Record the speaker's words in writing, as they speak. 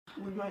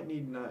We might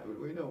need not.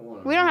 We don't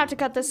want. We don't have to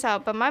cut this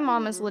out, but my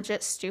mom is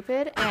legit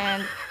stupid,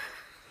 and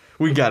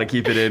We gotta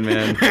keep it in,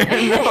 man.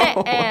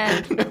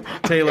 and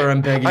Taylor,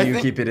 I'm begging you,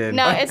 keep it in.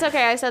 no, it's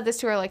okay. I said this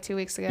to her like 2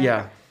 weeks ago.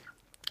 Yeah.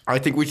 I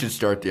think we should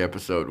start the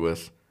episode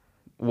with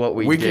What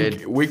we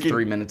did can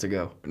 3 minutes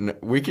ago.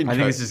 we can. I cut,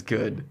 think this is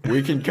good.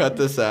 We can cut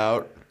this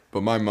out,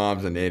 but my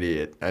mom's an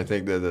idiot. I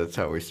think that's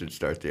how we should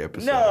start the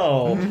episode.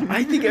 No,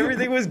 I think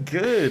everything was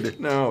good.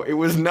 No, it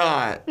was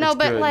not. No, It's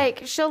but good.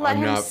 like she'll let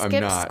him skip I'm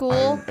not. school.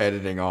 I'm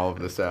editing all of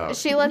this out.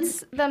 She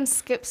lets them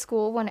skip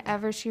school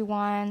whenever she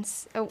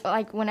wants,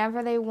 like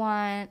whenever they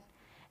want.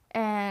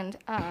 And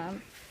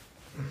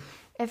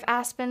if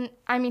Aspen,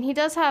 I mean, he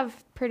does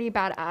have pretty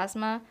bad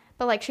asthma,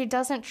 but like she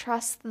doesn't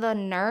trust the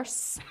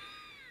nurse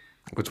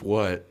What's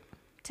what?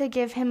 to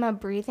give him a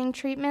breathing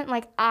treatment.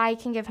 Like I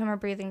can give him a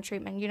breathing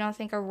treatment. You don't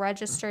think a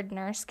registered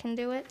nurse can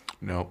do it?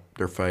 Nope,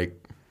 they're fake.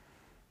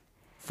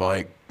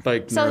 Fake.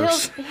 Like So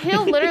nurse.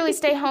 he'll literally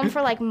stay home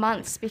for like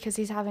months because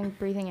he's having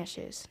breathing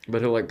issues.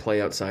 But he'll like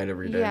play outside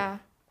every day Yeah.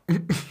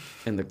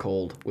 in the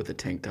cold with a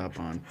tank top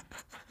on.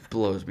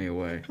 Blows me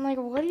away. I'm like,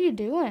 what are you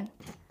doing?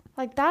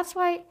 Like, that's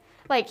why,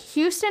 like,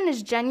 Houston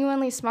is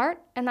genuinely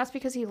smart, and that's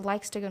because he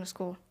likes to go to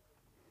school.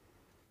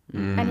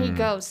 And he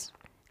goes.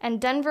 And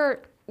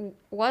Denver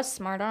was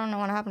smart. I don't know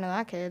what happened to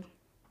that kid.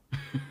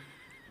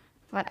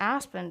 But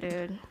Aspen,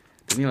 dude.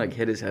 Didn't he like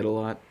hit his head a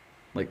lot?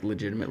 Like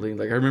legitimately?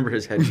 Like I remember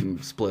his head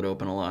being split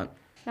open a lot.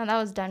 No, that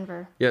was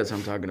Denver. Yeah, that's what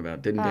I'm talking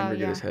about. Didn't Denver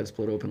get yeah. his head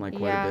split open like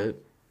quite Yeah. a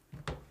bit?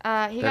 He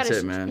That's got his,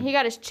 it, man. He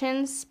got his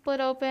chin split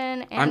open,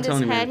 and I'm his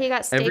telling you, head. man, He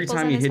got staples every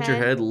time in you his hit your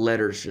head,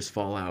 letters just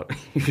fall out.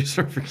 You just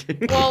start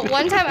forgetting. Well,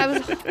 one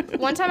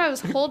time I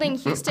was holding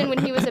Houston when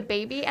he was a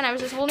baby, and I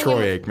was just holding him.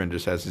 Troy Aikman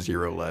just has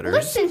 0 letters.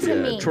 Listen to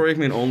me. Troy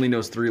Aikman only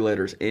knows 3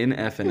 letters, N,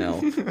 F, and L.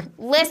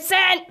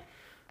 Listen!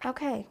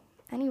 Okay,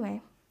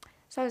 anyway.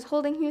 So I was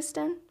holding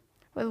Houston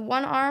with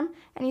one arm,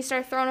 and he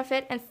started throwing a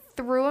fit and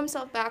threw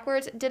himself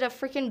backwards, did a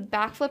freaking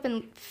backflip,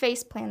 and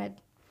face planted.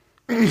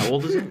 How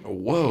old is he?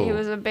 Whoa. He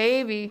was a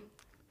baby.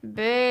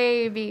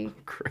 Baby.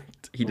 Great.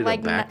 He did Like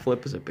a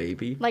backflip as a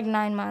baby? Like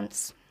 9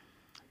 months.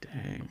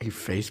 Dang. He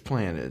face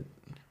planted.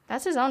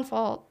 That's his own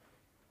fault.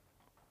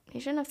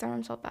 He shouldn't have thrown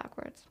himself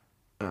backwards.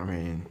 I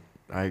mean,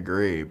 I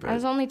agree, but I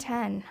was only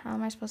 10. How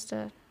am I supposed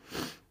to...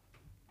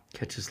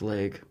 Catch his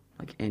leg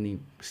like any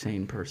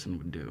sane person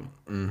would do.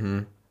 mm-hmm.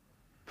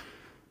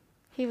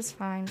 He was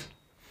fine.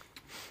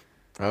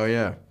 Oh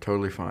yeah,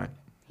 totally fine.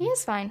 He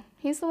is fine.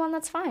 He's the one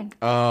that's fine.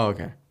 Oh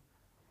okay.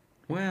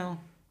 Well,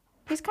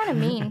 He's kind of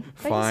mean,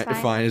 but Fine. he's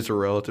fine. Fine is a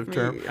relative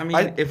term. I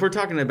mean, if we're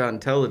talking about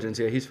intelligence,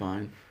 yeah, he's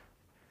fine.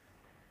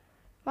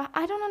 Well,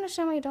 I don't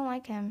understand why you don't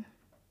like him.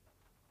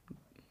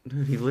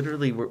 Dude, he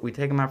literally, we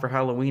take him out for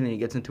Halloween and he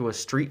gets into a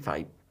street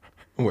fight.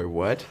 Wait,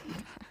 what?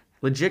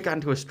 Legit got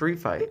into a street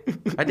fight.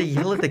 I had to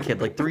yell at the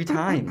kid like 3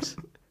 times.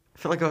 I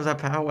feel like I was at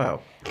powwow.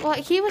 Well,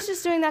 he was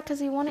just doing that because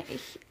he wanted...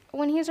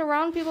 when he's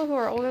around people who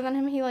are older than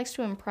him, he likes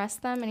to impress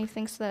them, and he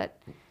thinks that...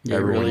 Yeah,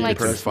 Everyone really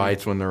gets in impressed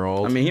fights when they're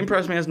old. I mean, he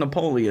impressed me as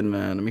Napoleon,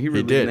 man. I mean, he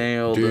really did.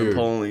 nailed Dude.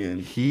 Napoleon.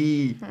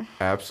 He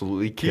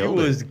absolutely He killed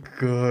was it.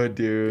 good,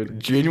 dude.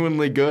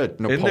 Genuinely good.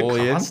 In the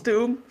Napoleon.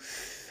 costume,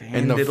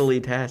 In the-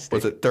 fandiddly-tastic.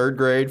 Was it 3rd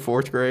grade,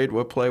 4th grade?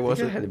 What play I was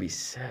think it it? had to be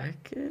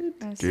second.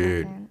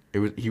 Dude, it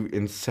was he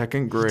in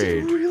 2nd He grade.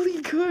 did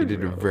really good. He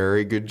did a bro.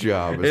 very good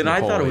job. As And I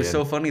thought it was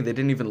so Napoleon. funny they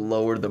didn't even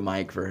lower the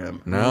mic for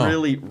him. No.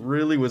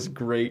 Really was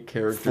great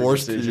character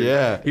Forced- decision.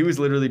 yeah. He was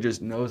literally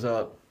just nose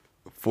up.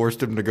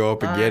 Forced him to go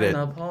up and get it.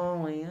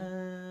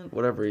 Napoleon.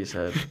 Whatever he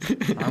said.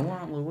 I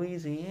want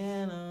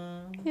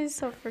Louisiana. He's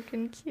so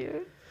freaking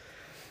cute.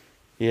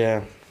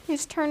 Yeah.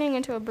 He's turning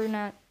into a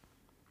brunette.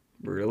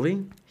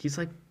 Really? He's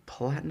like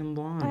platinum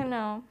blonde. I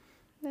know.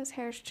 His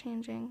hair's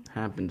changing.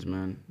 Happens,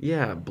 man.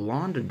 Yeah,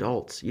 blonde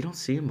adults. You don't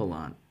see them a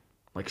lot.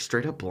 Like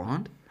straight up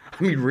blonde?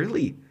 I mean,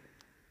 really?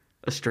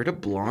 A straight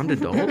up blonde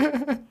adult?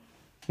 When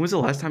was the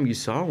last time you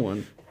saw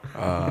one?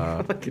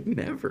 Like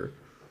never.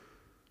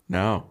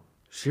 No.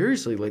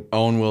 Seriously, like,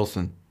 Owen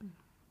Wilson.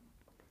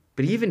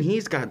 but even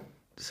he's got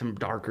some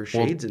darker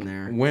shades in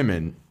there.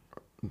 Women,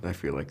 I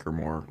feel like are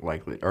more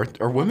likely. Are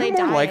women they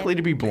more dye likely it.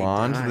 to be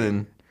blonde dye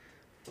than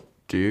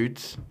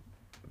dudes?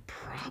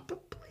 Probably.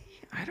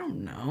 I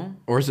don't know.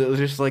 Or is it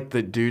just like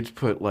the dudes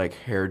put like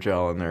hair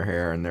gel in their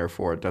hair and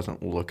therefore it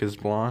doesn't look as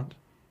blonde?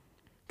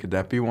 Could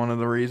that be one of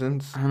the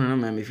reasons? I don't know,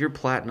 man. If you're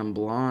platinum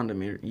blonde, I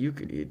mean, you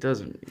could. It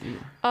doesn't.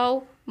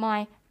 Oh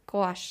my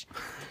gosh.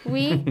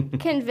 We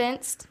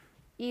convinced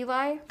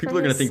Eli. People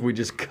are gonna think we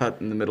just cut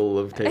in the middle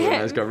of Taylor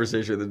and I's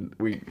conversation, and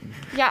we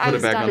Yeah, I put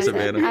was it back done on with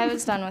Savannah. it. I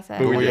was done with it.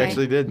 But we Okay.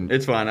 actually didn't.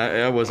 It's fine.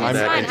 I wasn't It's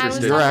that fine, I was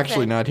interested. You're done with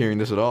actually it. not hearing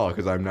this at all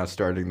because I'm not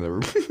starting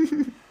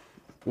the.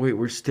 Wait,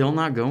 we're still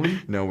not going?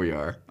 No, we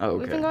are. Oh,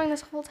 We've been okay. going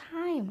this whole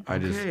time. I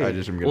just Okay.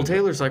 am gonna. Well,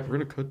 Taylor's like, we're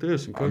gonna cut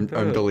this and cut I'm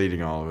that.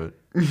 deleting all of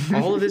it.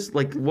 All of this,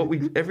 like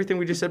everything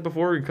we just said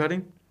before, we're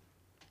cutting.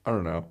 I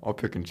don't know. I'll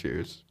pick and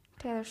choose.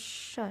 Taylor,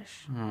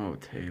 shush. Oh,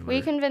 Taylor.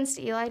 We convinced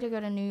Eli to go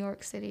to New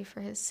York City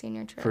for his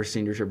senior trip. For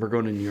senior trip, we're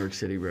going to New York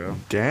City, bro.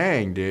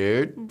 Dang,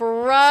 dude.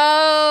 Bro.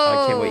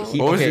 I can't wait.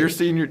 What was okay. your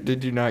senior?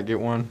 Did you not get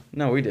one?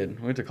 No, we did.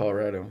 We went to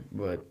Colorado,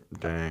 but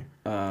Dang.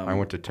 I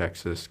went to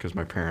Texas because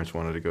my parents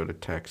wanted to go to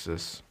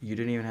Texas. you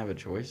didn't even have a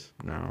choice.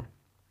 No.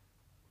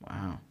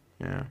 Wow.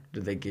 Yeah.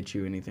 Did they get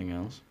you anything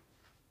else?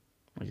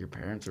 Like your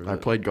parents or? I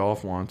played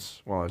golf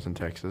once while I was in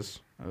Texas,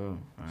 Oh.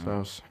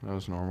 so that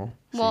was normal.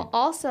 Well,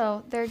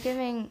 also, they're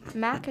giving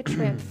Mac a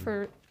trip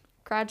for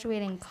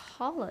graduating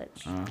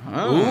college.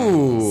 Uh-huh.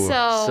 Ooh.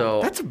 So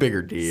That's a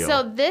bigger deal.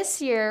 So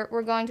this year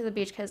we're going to the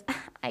beach because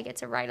I get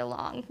to ride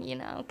along,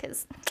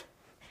 because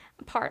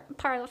part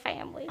of the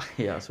family.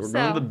 Yeah, so we're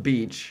going to So, the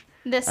beach.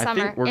 This I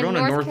summer think we're in going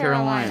to North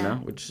Carolina,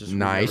 Carolina. which is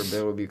Nice.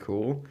 That would be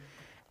cool.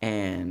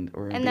 And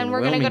we're gonna And be then in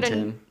we're gonna go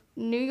Wilmington.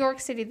 to New York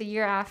City the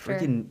year after.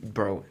 Freaking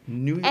bro,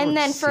 New York And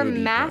then for City,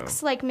 Max,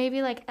 bro. like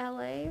maybe like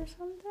LA or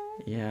something.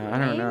 Yeah, I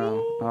don't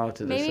know. I'll have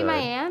to Maybe decide.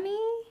 Miami.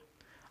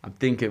 I'm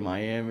thinking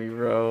Miami,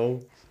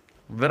 bro.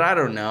 But I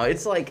don't know.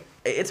 It's like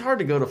it's hard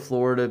to go to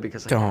Florida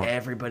because like Don't.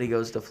 everybody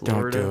goes to Don't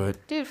Florida. do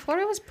it. Dude,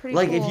 Florida was pretty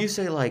Like cool. if you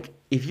say like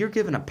if you're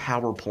given a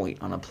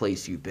PowerPoint on a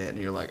place you've been, and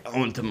you're like, I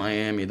went to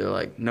Miami, they're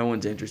like, no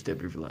one's interested.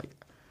 But if you're like,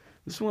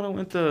 this is when I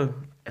went to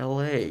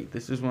LA.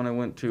 This is when I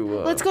went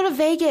to Let's go to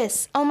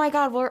Vegas. Oh my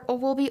God,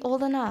 we'll be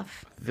old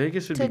enough.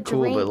 Vegas would to be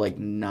cool, but drink. like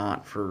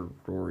not for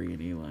Rory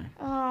and Eli.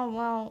 Oh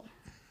well.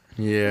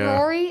 Yeah.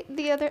 Rory,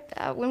 the other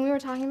when we were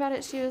talking about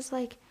it, she was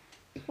like,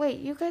 "Wait,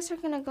 you guys are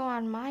gonna go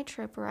on my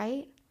trip,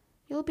 right?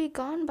 You'll be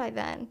gone by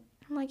then."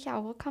 I'm like, "Yeah,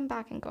 we'll come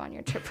back and go on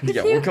your trip with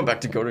Yeah, you." we'll come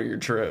back to go to your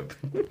trip.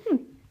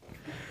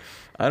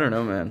 I don't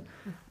know, man.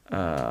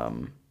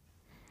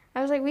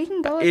 I was like, "We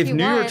can go if, If you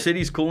New want." York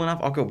City's cool enough,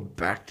 I'll go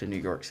back to New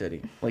York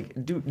City. Like,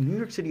 dude, New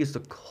York City is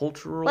the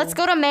cultural Let's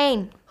go to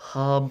Maine.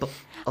 hub of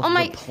Oh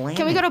my! the planet.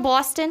 Can we go to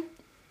Boston?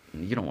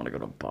 You don't want to go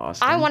to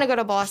Boston. I want to go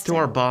to Just Boston. to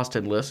our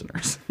Boston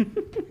listeners.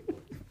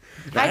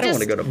 I I don't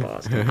want to just- go to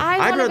Boston. I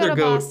I'd wanna rather go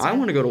to go. Boston. I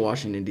want to go to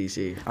Washington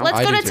D.C. Let's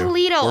I go do to too.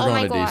 Toledo. We're Oh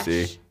my going to gosh.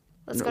 DC.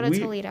 Let's go to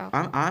Toledo.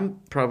 I'm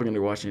probably going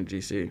to Washington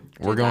D.C.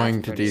 We're Dude, going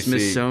that's to pretty DC.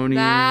 Smithsonian,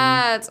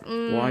 That's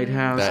White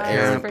House, That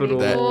that's pretty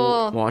Capitol,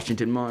 cool.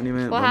 Washington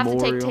Monument, We'll have to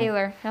Memorial. take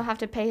Taylor. He'll have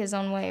to pay his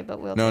own way, but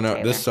we'll. No, take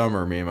Taylor. this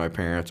summer, me and my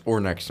parents, or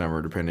next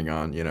summer, depending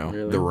on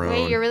Really? the road.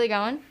 Wait, you're really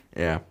going?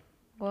 Yeah,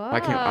 Whoa. I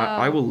can't.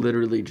 I will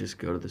literally just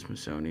go to the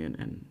Smithsonian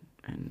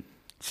and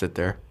sit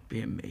there.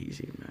 be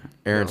amazing, man.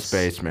 Air and Yes.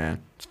 space, man.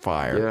 It's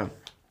fire. Yeah.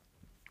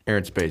 Air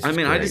and space. I is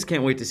mean, I great. just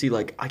can't wait to see.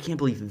 Like, I can't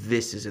believe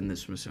this is in the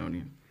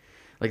Smithsonian.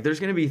 Like, there's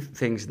gonna be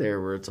things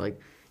there where it's like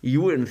you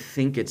wouldn't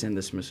think it's in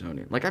the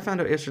Smithsonian. Like, I found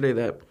out yesterday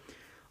that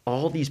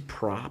all these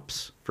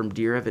props from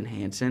Dear Evan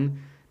Hansen,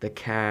 the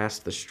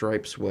cast, the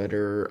striped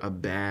sweater, a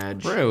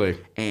badge, Really?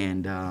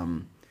 and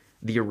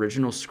the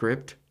original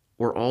script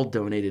were all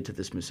donated to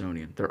the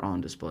Smithsonian. They're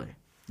on display.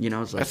 You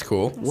know, it's like That's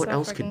cool. What so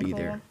else could freaking be cool.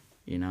 there?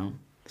 You know,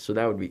 so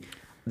that would be.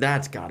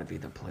 That's got to be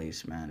the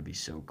place, man. It'd be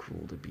so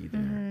cool to be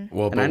there. Mm-hmm.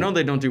 Well, And but I know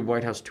they don't do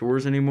White House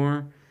tours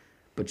anymore,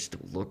 but just to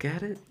look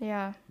at it.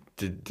 Yeah.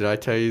 did I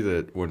tell you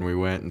that when we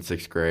went in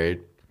 6th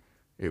grade,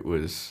 it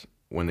was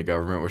when the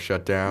government was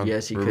shut down?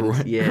 Yes, you Remember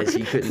couldn't. when- Yes,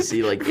 you couldn't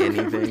see like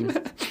anything.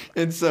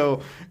 and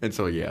so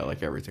yeah,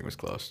 like everything was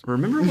closed.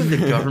 Remember when the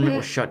government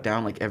was shut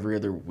down like every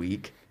other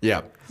week?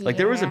 Yeah. Like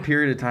there was a Yeah.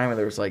 period of time where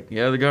there was like,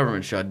 yeah, the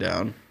government shut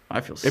down. I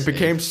feel It safe.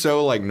 became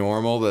so like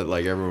normal that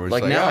like everyone was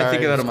like like, now I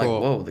think "Alright, about it, it's I'm like,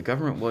 cool." whoa, the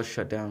government was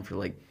shut down for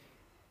like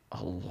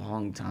a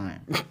long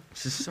time.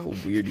 It's just so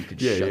weird you could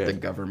Yeah, shut yeah. the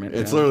government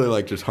It's down. literally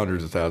like just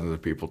hundreds of thousands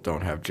of people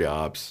don't have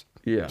jobs.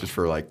 Yeah. Just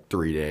for like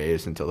 3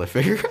 days until they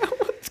figure out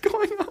what's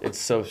going on. It's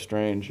so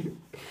strange.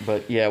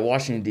 But yeah,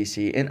 Washington,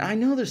 D.C. And I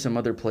know there's some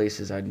other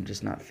places I'm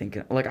just not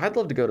thinking. Like, I'd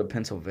love to go to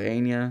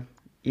Pennsylvania.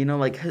 You know,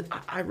 like,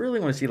 I really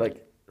want to see,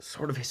 like,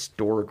 sort of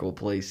historical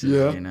places,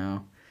 Yeah. you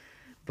know?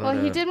 But,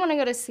 Well, he did want to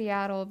go to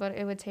Seattle, but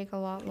it would take a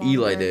lot longer.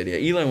 Eli did, yeah.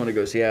 Eli wanted to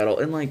go to Seattle.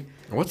 And, like,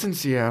 What's in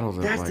Seattle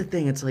that that's like the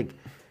thing. It's like,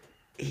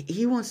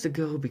 he wants to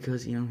go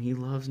because, you know, he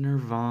loves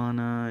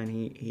Nirvana and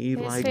he His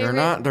like,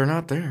 favorite- they're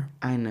not there.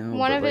 I know.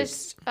 One but, of like,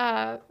 his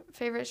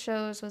favorite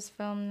shows was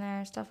filmed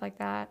there, stuff like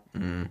that.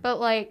 Mm. But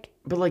like,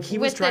 But, like, he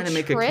was with trying the to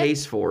make a trip-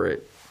 case for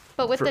it.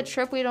 but with For- the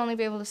trip, we'd only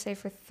be able to stay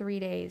for 3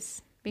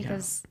 days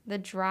because the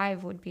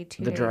drive would be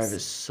 2 The days. drive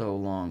is so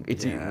long.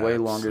 It's Yeah, way that's-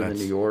 longer than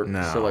that's- New York.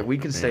 no, So like we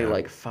can stay yeah.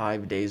 like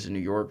 5 days in New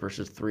York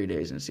versus 3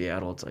 days in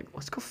Seattle. It's like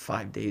let's go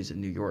 5 days in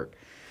New York.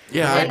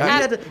 Yeah, And we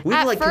at- had to, we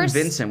had to like first-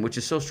 convince him, which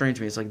is so strange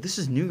to me. It's like this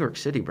is New York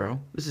City, bro.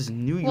 This is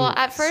New York Well,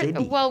 at first,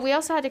 City. well, we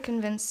also had to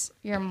convince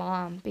your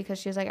mom because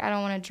she was like, I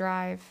don't want to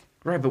drive.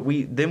 Right, but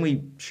we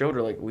showed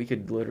her like we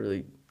could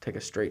literally take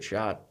a straight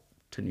shot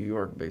to New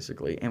York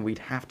basically, and we'd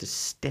have to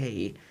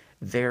stay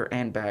there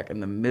and back in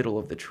the middle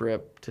of the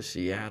trip to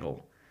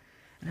Seattle.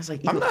 And it's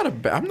like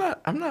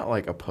I'm not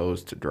like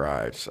opposed to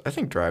drives. I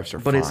think drives are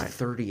but fine. it's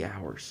 30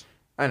 hours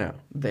I know.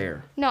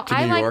 there No, To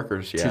I New like. York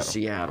or Seattle? to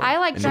Seattle. I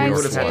like And So we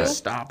drives would have had to too.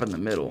 stop in the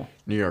middle.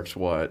 New York's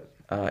what?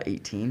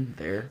 18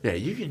 there. Yeah,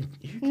 you can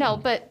No,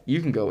 but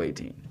You can go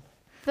 18.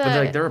 The, But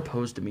like they're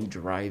opposed to me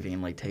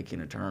driving, like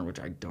taking a turn, which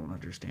I don't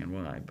understand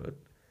why. But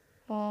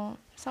well,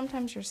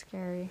 sometimes you're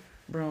scary.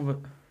 bro, but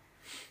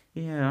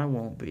yeah, I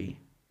won't be.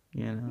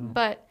 You know,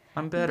 But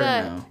I'm better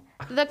now.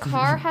 the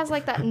car has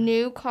like that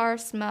new car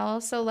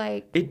smell. So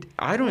like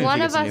I don't even One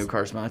think of it's a us- new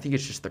car smell. I think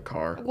it's just the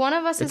car. one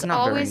of us It's is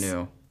not always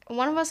very new.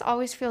 one of us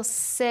always feels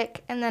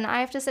sick, and then I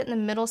have to sit in the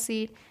middle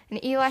seat,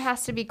 and Eli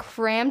has to be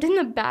crammed in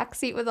the back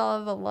seat with all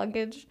of the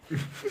luggage.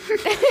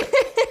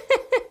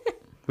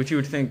 Which you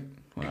would think.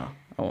 Well,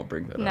 I won't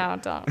bring that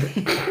up. No, don't.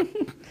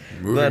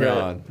 Moving But,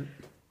 on.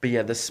 But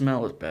yeah, the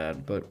smell is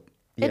bad. But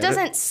yeah, It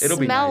doesn't it'll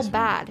be smell nice when-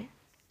 bad.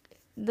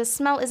 The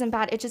smell isn't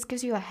bad. It just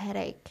gives you a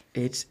headache.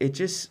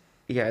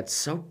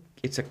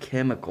 It's a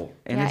chemical,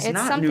 and Yeah, it's it's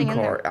not something new in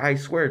car. there. I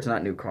swear it's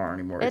not new car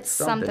anymore. It's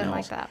something else.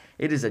 like that.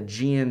 It is a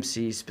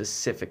GMC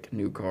specific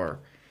new car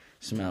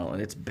smell,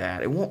 and it's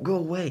bad. It won't go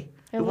away.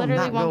 It will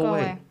literally not won't go go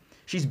away. away.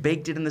 She's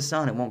baked it in the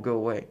sun. It won't go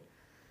away.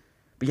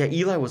 But yeah,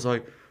 Eli was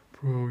like,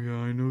 "Bro, yeah,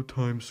 I know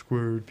Times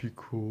Square would be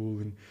cool,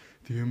 and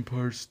the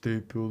Empire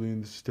State Building,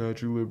 and the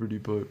Statue of Liberty,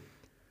 but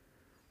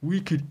we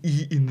could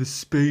eat in the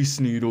Space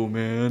Needle,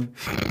 man.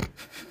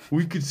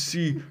 We could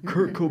see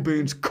Kurt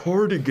Cobain's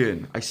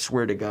cardigan." I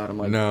swear to God, I'm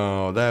like,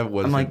 No, that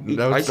wasn't. like,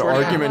 that I was the swear to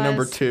God. argument That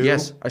number was- 2.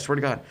 yes, I swear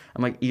to God.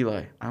 I'm like,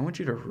 Eli, I want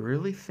you to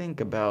really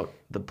think about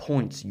the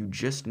points you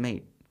just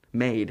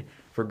made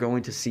for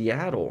going to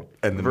Seattle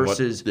And then what-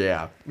 versus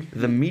yeah.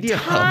 the media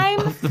Time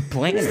hub of the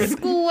planet.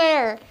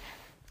 Square,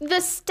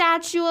 the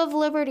Statue of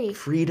Liberty,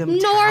 Freedom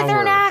Northern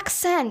Tower.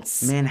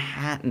 accents.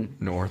 Manhattan.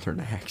 Northern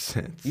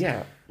accents.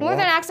 Yeah. Northern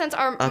Walk- accents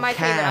are a my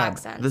favorite cab,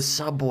 accents. the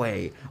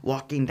subway,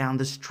 walking down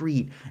the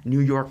street,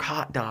 New York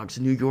hot dogs,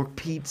 New York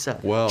pizza,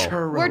 Well-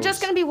 churros. We're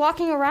just gonna be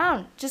walking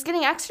around, just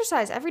getting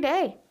exercise every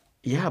day.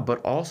 Yeah,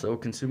 but also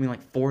consuming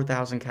like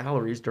 4,000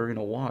 calories during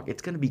a walk.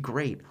 It's gonna be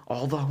great.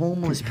 All the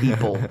homeless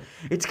people.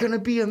 It's gonna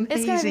be amazing.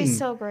 It's gonna be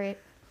so great.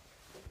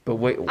 But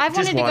wait, I've just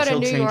wanted to go watch, to he'll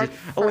New change York it.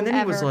 Oh, and then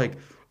he was forever. like,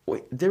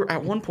 wait, there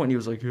at one point he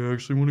was like, yeah, I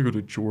actually want to go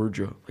to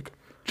Georgia. Like,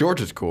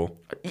 Georgia's cool.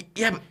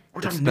 yeah, but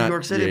we're talking It's New not-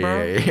 York City, yeah,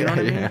 bro. yeah, You know what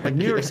I yeah, mean? Like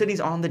New York yeah.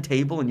 City's on the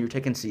table, and you're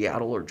taking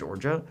Seattle or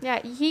Georgia.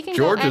 Yeah, he can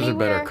Georgia's go a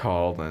anywhere. better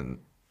call than,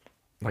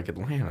 like,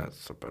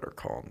 Atlanta's a better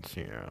call than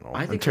Seattle.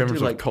 I in think terms too,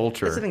 of like,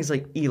 culture. That's the thing. Is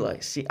like Eli.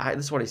 See,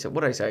 this is what I said.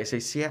 What did I say? I say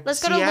Seattle.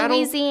 Let's go to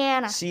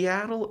Louisiana.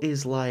 Seattle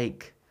is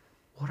like,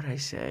 what did I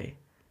say?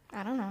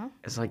 I don't know.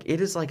 It's like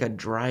it is like a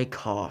dry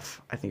cough.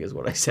 I think is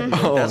what I said.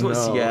 Oh, That's what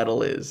no.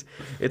 Seattle is.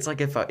 It's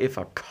like if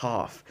a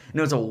cough.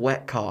 No, it's a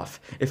wet cough.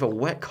 If a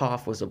wet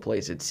cough was a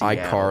place, it's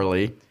Seattle.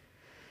 iCarly,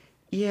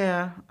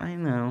 Yeah, I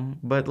know,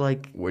 but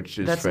like, which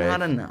is that's fake,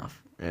 not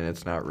enough. and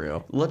it's not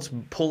real. Let's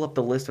pull up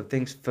the list of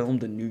things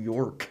filmed in New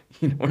York.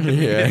 You know what I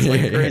mean? Yeah, It's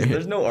like yeah, crazy. yeah.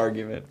 There's no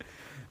argument.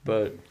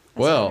 But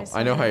Well, always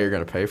I know how funny. you're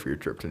gonna pay for your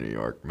trip to New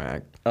York,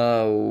 Mac.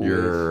 oh,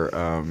 Your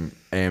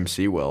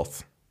AMC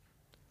wealth.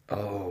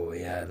 oh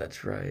yeah,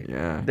 that's right.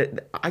 Yeah.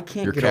 I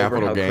can't Your get over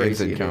capital how gains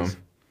crazy income. it is.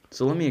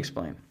 So let me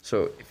explain.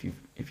 So if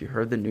you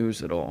heard the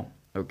news at all,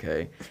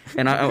 okay.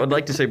 And I would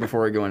like to say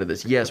before I go into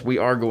this, yes, we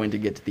are going to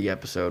get to the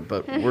episode,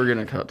 but we're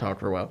gonna talk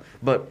for a while.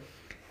 But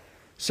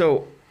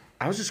so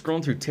I was just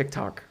scrolling through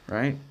TikTok,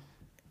 right?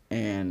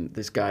 And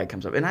this guy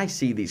comes up, and I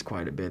see these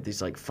quite a bit. These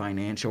like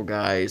financial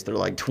guys, they're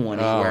like 20,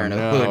 Oh, wearing a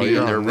no, hoodie in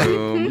you're their on that-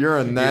 room. you're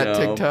on that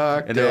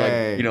TikTok? and they're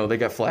Dang. like, you know, they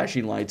got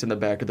flashing lights in the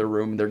back of their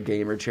room, their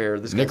gamer chair.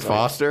 This Nick guy's like,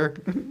 Foster.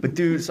 but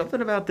dude,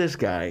 something about this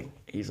guy.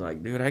 He's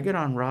like, dude, I get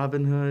on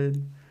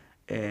Robinhood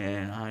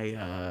and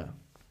I,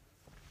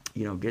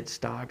 get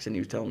stocks. And he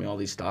was telling me all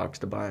these stocks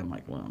to buy. I'm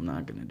like, well, I'm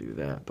not going to do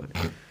that. But,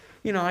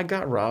 I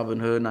got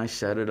Robinhood and I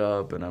set it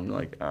up. And I'm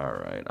like, all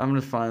right, I'm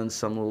going to find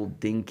some little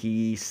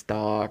dinky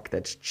stock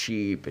that's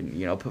cheap and,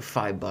 put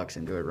 $5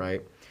 into it,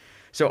 right?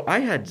 So I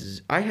had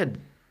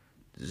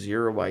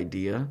zero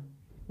idea.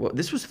 Well,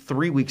 this was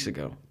 3 weeks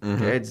ago.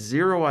 Okay? I had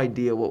zero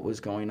idea what was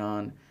going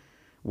on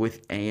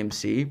with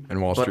AMC.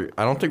 And Wall but- Street.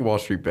 I don't think Wall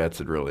Street Bets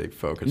had really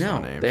focused No,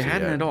 on AMC they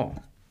hadn't yet. at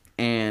all.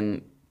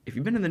 And if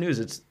you've been in the news,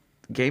 it's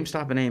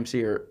GameStop and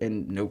AMC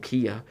and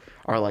Nokia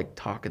are like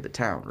talk of the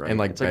town, right? And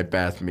like It's Bed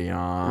Bath &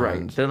 Beyond.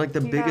 right, they're like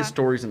the Yeah. biggest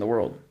stories in the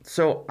world.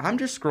 So I'm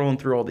just scrolling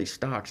through all these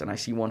stocks and I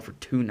see one for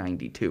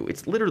 $2.92.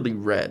 It's literally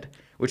red,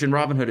 which in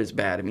Robinhood is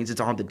bad. It means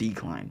it's on the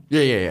decline.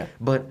 Yeah.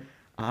 But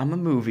I'm a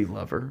movie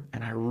lover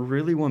and I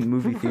really want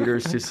movie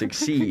theaters to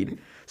succeed.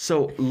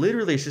 So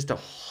literally, it's just a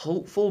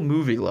hopeful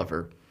movie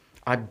lover.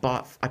 I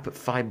put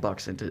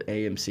 $5 into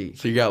AMC.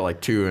 So you got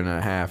like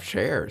 2.5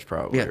 shares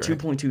probably. Yeah, right?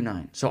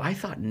 2.29. So I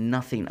thought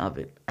nothing of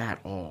it at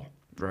all,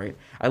 right?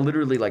 I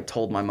literally like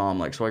told my mom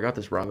like, so I got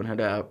this Robinhood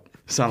app.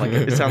 It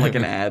sounded like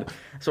an ad.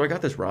 So I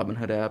got this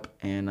Robinhood app,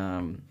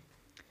 and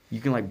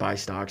you can like buy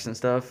stocks and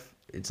stuff.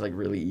 It's like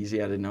really easy.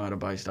 I didn't know how to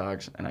buy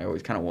stocks, and I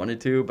always kind of wanted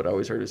to, but I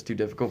always heard it was too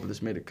difficult. But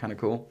this made it kind of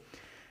cool,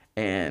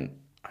 and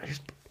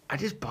I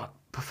just put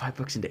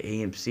 $5 into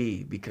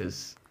AMC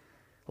because,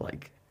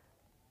 like,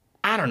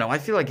 I don't know. I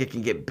feel like it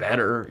can get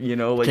better, you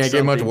know. Like Can't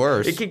get much something-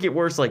 worse. It can get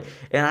worse. Like,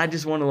 and I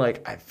just want to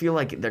like. I feel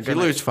like they're If you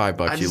gonna lose $5,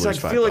 I you just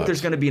lose like feel like $5.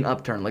 there's gonna be an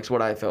upturn. Like, it's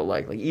what I felt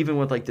like. Like even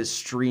with like this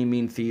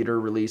streaming theater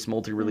release,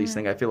 multi-release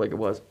thing, I feel like it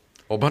was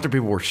Well, a bunch of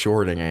people were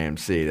shorting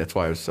AMC. That's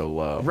why it was so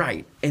low.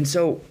 right. And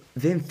so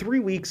then 3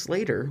 weeks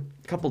later,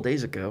 a couple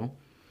days ago,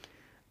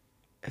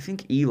 I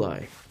think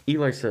Eli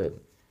said,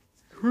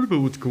 "Heard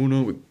about what's going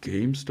on with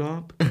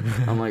GameStop?"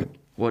 I'm like,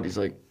 "What?" He's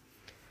like,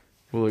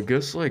 "Well, I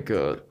guess like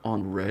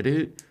on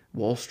Reddit,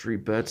 Wall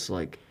Street Bets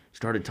like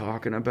started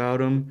talking about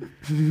them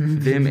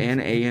and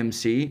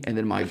AMC, and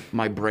then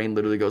my brain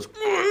literally goes,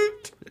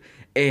 what?"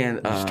 And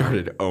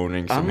Started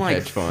owning some I'm like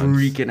hedge funds.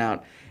 freaking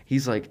out.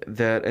 He's like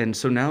that, and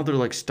so now they're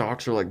like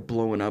stocks are like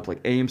blowing up.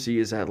 Like AMC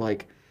is at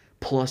like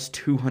plus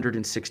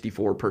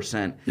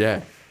 264%.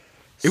 Yeah.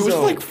 It was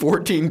So- like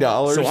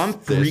 $14. So I'm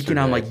freaking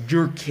out. I'm yesterday. like,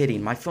 you're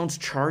kidding. My phone's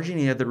charging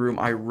in the other room.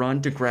 I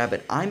run to grab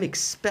it. I'm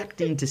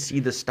expecting to see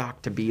the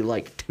stock to be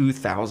like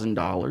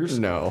 $2,000.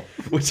 No.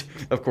 Which,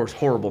 of course,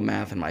 horrible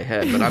math in my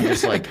head. But I'm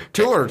just like,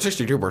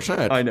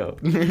 262%. I know.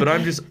 But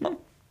I'm just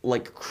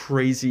like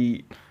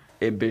crazy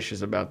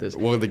ambitious about this.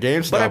 Well, the But I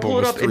GameStop one pull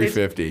it was up and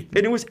 $350.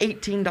 and it was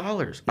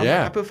 $18. I'm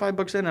Yeah. like, I put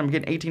 $5 in and I'm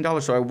getting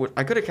 $18. So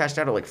I could have cashed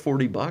out at like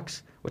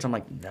 $40, which I'm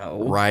like,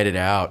 no. Ride it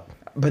out.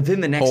 But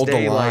then the next Hold the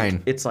day, line.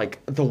 like it's like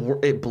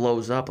it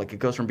blows up. Like it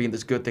goes from being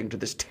this good thing to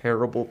this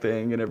terrible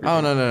thing and everything.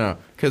 Oh, no.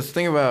 Because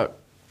think about,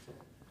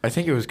 I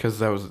think it was because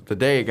that was the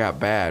day it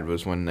got bad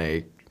was when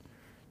they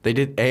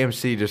did,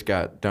 AMC just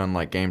got done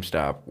like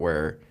GameStop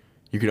where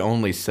you could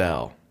only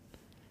sell.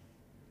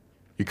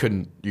 You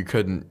couldn't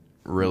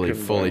really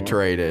couldn't buy fully one.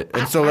 trade it.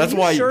 And so Are that's you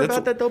why. sure that's,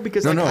 about that though?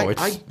 Because no, like,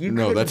 no, you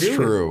no, couldn't that's do it.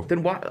 true.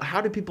 Then why?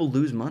 How did people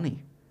lose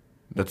money?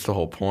 That's the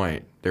whole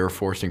point. They were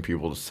forcing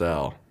people to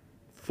sell.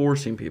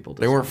 Forcing people to.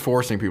 They sell. weren't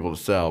forcing people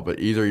to sell, but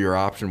either your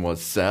option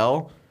was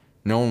sell,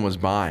 no one was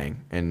buying,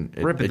 and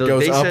it, Right, but it though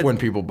goes they up said- when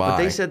people buy. But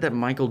they said that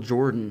Michael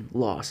Jordan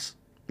lost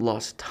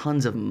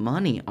tons of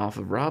money off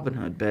of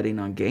Robinhood betting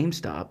on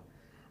GameStop.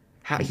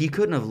 He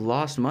couldn't have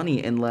lost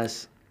money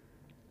unless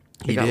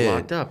he He got did.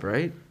 locked up,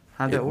 right?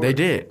 How'd that work? They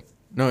did.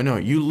 No,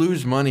 you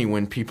lose money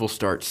when people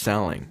start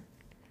selling.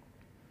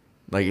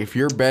 Like if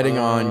you're betting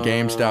on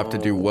GameStop to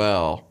do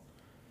well,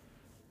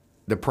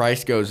 the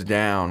price goes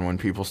down when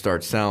people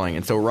start selling.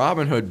 And so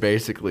Robinhood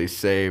basically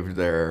saved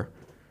their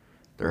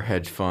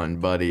hedge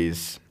fund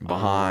buddies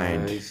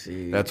behind. I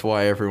see. That's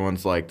why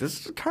everyone's like,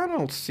 this kind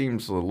of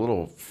seems a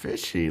little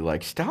fishy,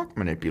 like stock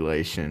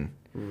manipulation.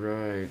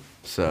 Right.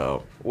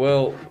 So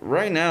Well,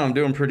 right now I'm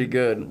doing pretty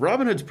good.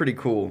 Robinhood's pretty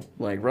cool.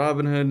 Like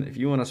Robinhood, if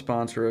you want to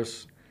sponsor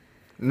us,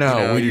 no,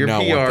 you know, we do your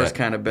not PR want is that.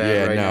 kind of bad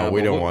Yeah, right no, now.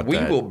 we but don't want we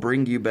that. will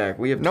bring you back.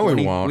 We have No, we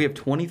 20, won't. We have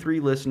 23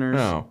 listeners.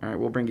 No. All right,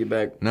 we'll bring you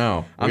back.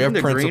 No, I'm we in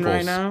have the green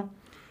right principles. now.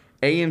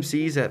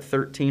 AMC's at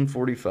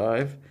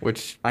 13.45.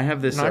 Which I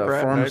have this Not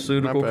great,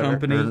 pharmaceutical not better.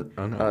 company, Or,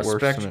 oh, no,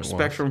 worse than it was.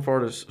 Spectrum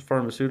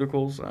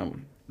Pharmaceuticals.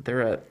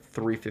 They're at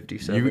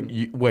 3.57.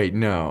 you wait,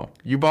 no,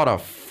 you bought a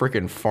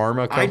freaking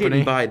pharma company, I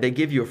didn't buy it. They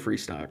give you a free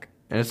stock.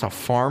 and it's a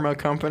pharma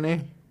company.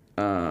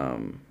 Yeah,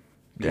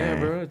 Dang.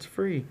 bro, it's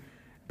free.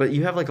 But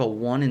you have like a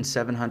 1 in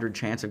 700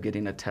 chance of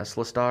getting a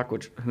Tesla stock,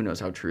 which who knows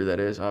how true that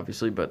is,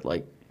 obviously, but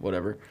like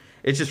whatever.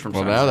 It's just from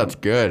Well, some now stuff. that's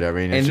good. I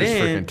mean, it's And just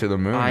then freaking to the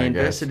moon. I I guess.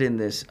 invested in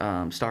this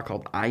stock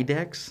called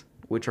IDEX,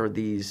 which are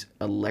these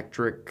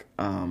electric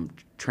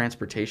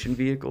transportation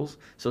vehicles.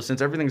 So since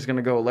everything's going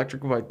to go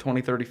electric by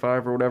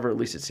 2035 or whatever, at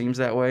least it seems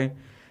that way,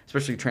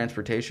 especially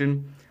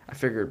transportation, I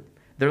figured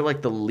they're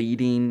like the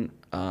leading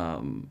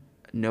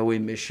no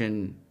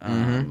emission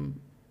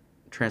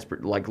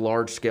transport, like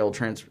large scale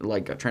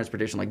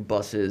transportation, like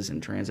buses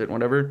and transit and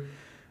whatever.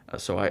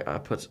 So I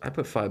put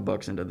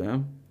 $5 into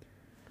them.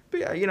 But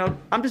yeah, you know,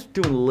 I'm just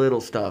doing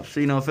little stuff. So,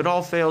 you know, if it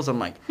all fails, I'm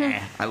like,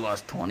 I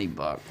lost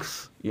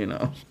 $20, you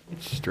know.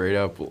 Straight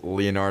up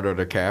Leonardo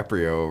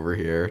DiCaprio over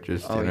here.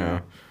 Just you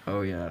know. Oh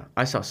yeah.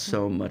 I saw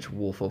so much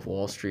Wolf of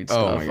Wall Street Oh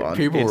stuff my god, on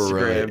people Instagram, were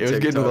really. It was getting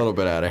a TikTok. little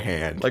bit out of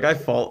hand. Like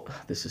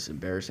this is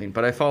embarrassing,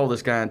 but I follow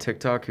this guy on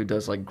TikTok who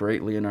does like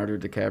great Leonardo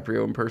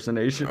DiCaprio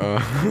impersonation.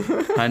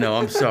 I know,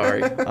 I'm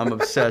sorry. I'm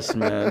obsessed,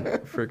 man.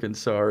 Freaking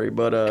sorry.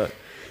 But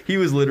he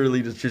was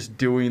literally just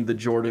doing the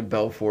Jordan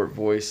Belfort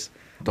voice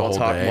The whole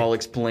day? while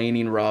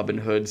explaining Robin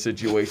Hood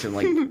situation.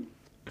 Like,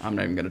 I'm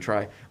not even going to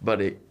try. But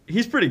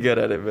he's pretty good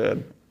at it,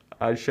 man.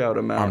 I shout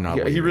him out. I'm not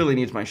He leaving. really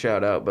needs my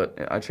shout out,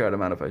 but I'd shout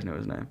him out if I knew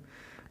his name.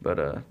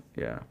 But,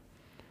 yeah.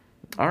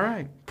 All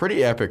right.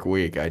 Pretty epic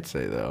week, I'd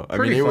say though. I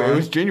Pretty mean, it fun.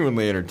 was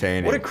genuinely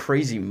entertaining. What a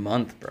crazy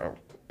month, bro.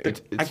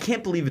 It's- I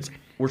can't believe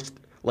we're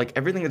like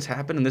everything that's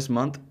happened in this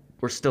month,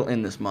 we're still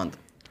in this month.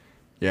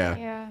 yeah.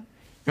 Yeah. You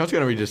know, it's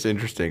gonna be just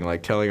interesting,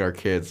 like telling our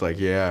kids, like,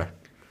 yeah,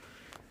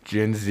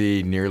 Gen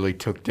Z nearly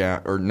took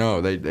down, or no,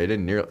 they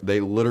didn't nearly, they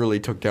literally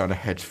took down a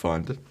hedge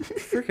fund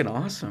Freaking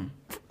awesome.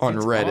 on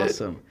That's Reddit.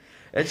 Awesome.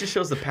 It just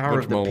shows the power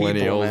Bunch of the of people,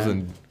 millennials man.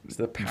 and It's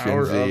the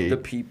power Gen Z. of the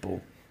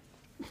people.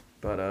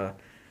 But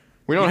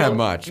We don't you know- have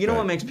much. You know but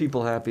what makes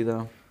people happy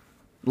though?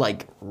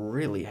 Like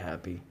really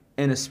happy,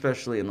 and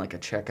especially in like a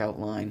checkout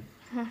line.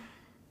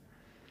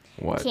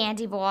 What?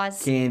 Candy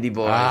bars. Candy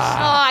bars.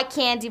 Oh,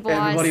 candy bars.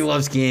 Everybody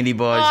loves candy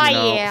bars. Oh, you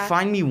know? yeah.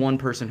 Find me one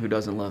person who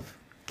doesn't love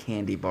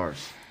candy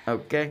bars.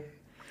 Okay.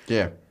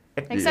 Yeah.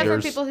 Except for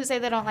There's- people who say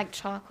they don't like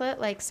chocolate,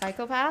 like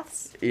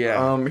psychopaths.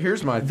 Yeah.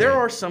 Here's my thing. There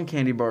are some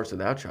candy bars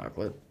without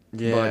chocolate.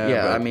 Yeah, But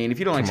yeah, but I mean, if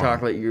you don't like come on.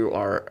 chocolate, you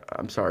are.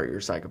 I'm sorry, you're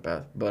a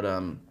psychopath. But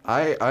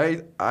I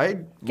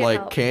Get like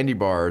help. candy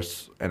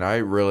bars, and I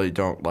really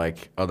don't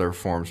like other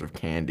forms of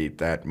candy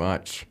that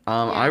much.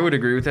 I would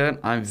agree with that.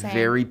 I'm Same.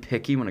 very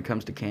picky when it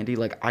comes to candy.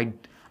 Like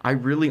I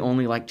really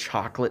only like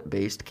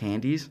chocolate-based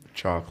candies.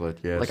 Chocolate,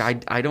 yes.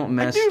 Like I don't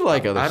mess. do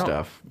like other I don't-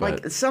 stuff,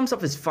 but- Like some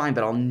stuff is fine,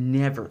 but I'll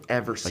never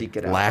ever seek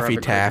it out. Laffy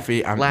forever.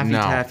 Taffy? Laffy No.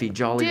 Taffy,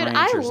 Jolly Dude, I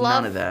Ranchers, none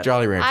love- of that.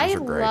 Jolly Ranchers I are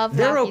great. love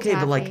They're Laffy okay,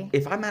 but like Taffy.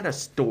 if I'm at a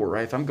store,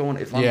 right? If I'm going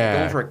Yeah.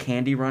 going for a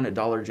candy run at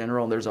Dollar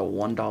General and there's a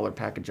 $1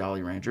 pack of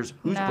Jolly Ranchers,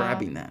 who's No.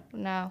 grabbing that?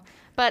 No.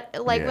 But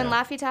like when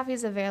Yeah. Laffy Taffy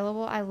is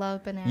available, I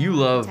love banana. You Laffy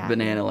love Taffy.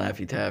 banana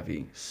Laffy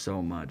Taffy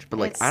so much, but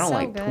like It's I don't so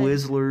like good.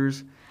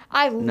 Twizzlers,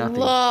 I Nothing.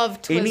 love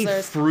Any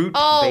Twizzlers.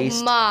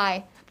 fruit-based- Oh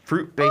my.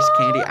 fruit-based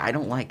candy. I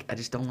don't like. I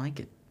just don't like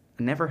it.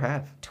 I never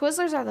have.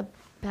 Twizzlers are the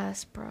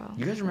best, bro.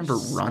 You guys remember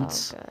So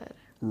Runts? good.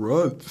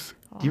 Runts.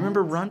 Do you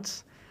remember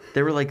Runts?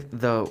 They were like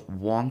the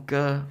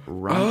Wonka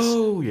Runts.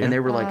 Oh, yeah. And they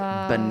were like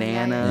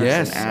bananas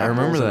Yes, and I apples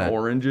remember and that.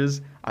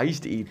 oranges. I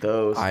used to eat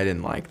those. I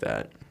didn't like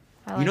that.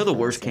 I You like know the those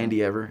worst too.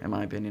 candy ever, in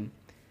my opinion?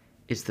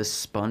 Is the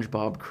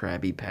SpongeBob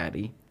Krabby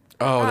Patty.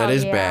 Oh, that Oh,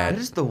 is yeah. That bad.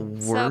 is the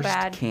worst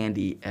bad.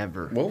 candy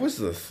ever. What was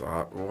the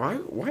thought?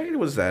 Why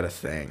was that a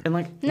thing? And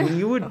like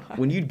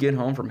when you'd get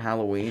home from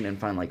Halloween and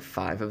find like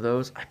 5 of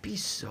those, I'd be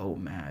so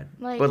mad.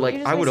 Like, but you like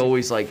just I would wasted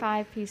always like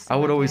 5 pieces I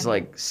of would my always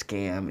candy. like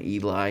scam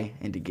Eli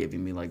into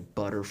giving me like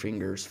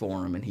Butterfingers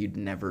for him, and he'd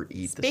never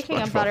eat Speaking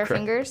the of SpongeBob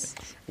Butterfingers,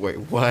 Wait,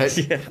 what?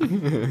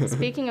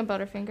 speaking of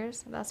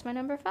Butterfingers, that's my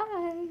number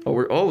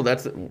 5.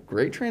 That's a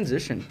great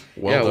transition.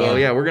 Well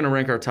done. We're gonna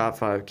rank our top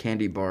 5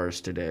 candy bars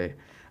today.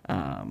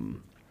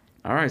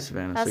 All right,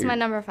 Savannah. That's so my you're-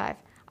 number 5.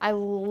 I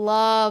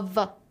love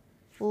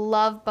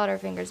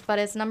Butterfingers, but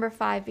it's number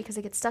 5 because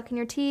it gets stuck in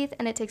your teeth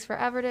and it takes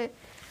forever to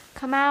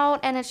come out,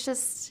 and it's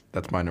just.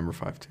 That's my number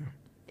 5 too.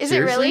 Is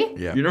Seriously? it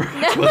really? Yeah. You know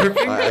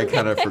Butterfingers? I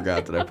kind of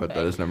forgot that I put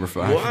that as number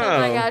 5. Wow. Oh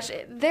my gosh,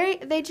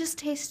 they just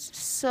taste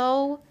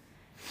so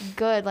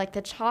good. Like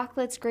the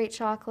chocolate's great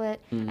chocolate,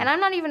 Mm. and I'm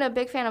not even a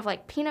big fan of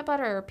like peanut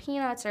butter or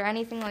peanuts or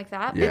anything like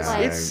that. Yeah, but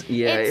like, It's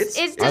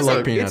it I love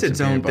doesn't. peanuts it's its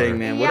and own peanut butter. thing,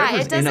 man. Yeah,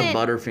 Whatever's it in a doesn't-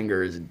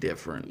 Butterfinger is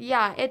different.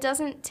 Yeah, it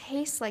doesn't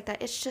taste like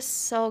that. It's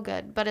just so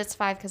good, but it's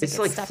 5 because It's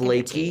it like gets stuck in your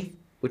flaky, teeth.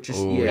 which is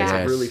Ooh, yeah, yes.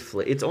 it's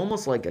really It's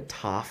almost like a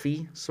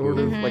toffee, sort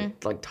of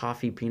Mm-hmm. like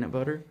toffee peanut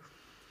butter.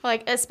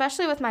 Like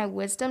especially with my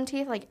wisdom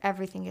teeth, like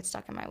everything gets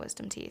stuck in my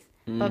wisdom teeth.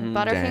 But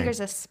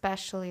Butterfingers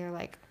especially are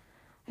like,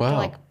 Wow.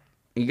 like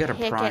You gotta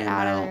pick pry it them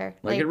out out. of there.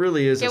 Like it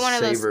really is Get a one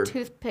savor. of those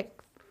toothpick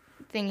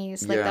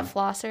thingies, like Yeah. the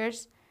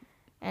flossers,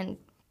 and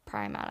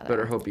pry them out of there.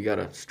 Better hope you got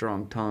a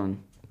strong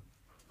tongue.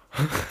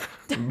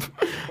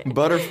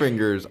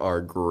 Butterfingers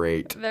are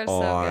great They're so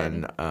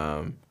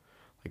on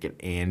like an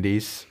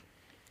Andes.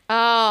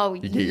 Oh,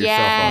 You get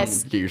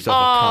yes. yourself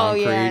a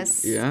concrete.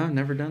 Yes. Yeah,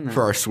 never done that.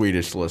 For our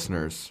Swedish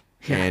listeners,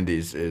 Yeah.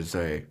 Andes is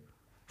a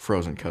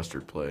frozen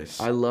custard place.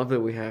 I love that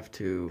we have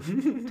to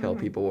tell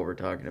people what we're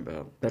talking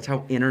about. That's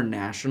how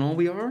international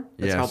we are.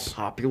 That's Yes.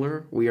 how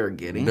popular we are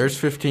getting. There's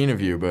 15 of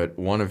you, but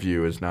one of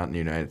you is not in the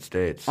United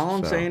States. All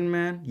I'm so- saying,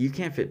 man, you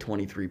can't fit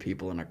 23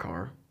 people in a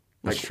car.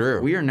 That's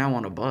true. We are now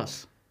on a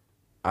bus.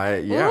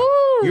 Yeah,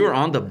 Woo! You are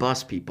on the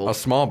bus, people. a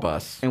small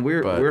bus. And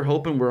we're but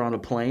hoping we're on a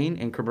plane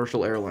and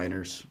commercial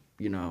airliners,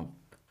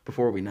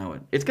 before we know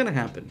it. It's gonna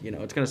happen,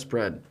 it's gonna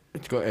spread.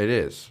 it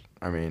is.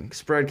 I mean,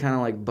 Spread kind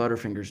of like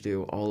Butterfingers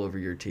do all over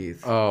your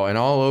teeth. oh, and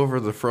all over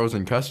the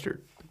frozen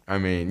custard. I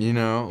mean,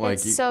 like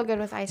It's so good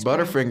with ice cream.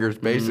 Butterfingers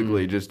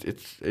basically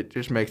Mm. it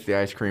just makes the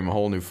ice cream a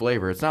whole new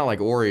flavor. It's not like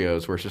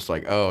Oreos where it's just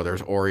like, oh,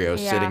 there's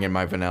Oreos Yeah. sitting in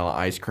my vanilla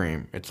ice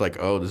cream. It's like,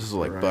 oh, this is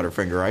like Right.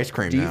 Butterfinger ice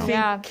cream Do you now. think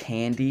Yeah.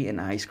 candy and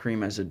ice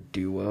cream as a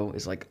duo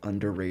is like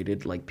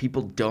underrated? Like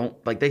people don't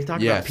like they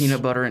talk Yes. about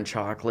peanut butter and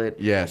chocolate.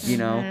 Yes.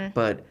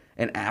 But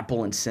an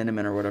apple and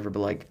cinnamon or whatever. But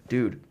like,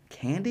 dude,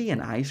 candy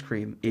and ice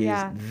cream is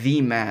Yeah.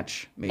 the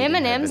match. Made in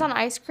M&M's heaven. on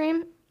ice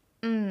cream.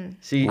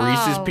 See,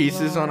 Reese's Oh,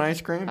 Pieces on Lord.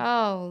 ice cream?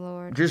 Oh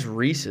Lord. just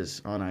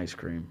Reese's on ice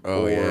cream.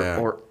 Oh, yeah.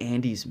 Or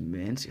Andy's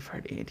Mints. You've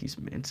heard Andy's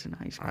Mints and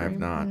ice cream. I have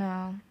not.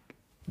 No.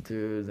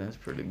 Dude, that's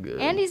pretty good.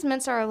 Andy's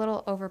mints are a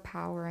little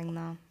overpowering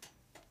though.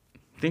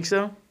 Think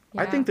so?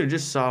 I Yeah. think they're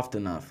just soft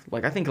enough.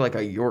 Like I think like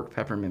a York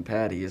peppermint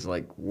patty is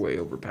like way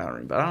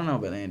overpowering, but I don't know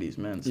about Andy's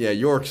Mints. Yeah,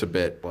 York's a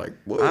bit like,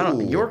 whoa.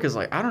 York is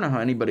like I don't know how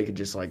anybody could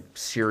just like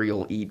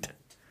cereal eat.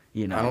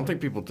 I don't think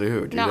people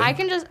do. No, they? I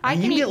can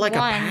And you eat get like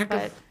one, a pack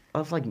but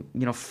of like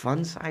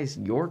fun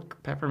sized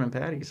York peppermint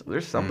patties.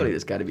 There's somebody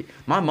that's got to be.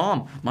 My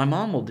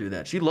mom will do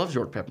that. She loves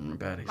York peppermint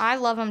patties. I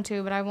love them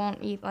too. But I won't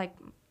eat like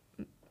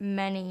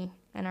many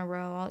in a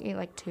row. I'll eat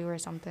like 2 or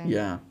something.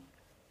 Yeah.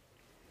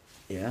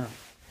 Yeah.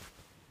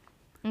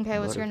 Okay,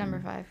 what's your Butterfinger. number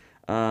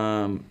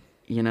 5?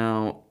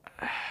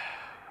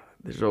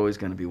 There's always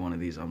going to be one of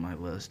these on my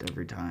list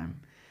every time.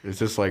 It's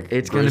just like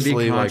It's going to be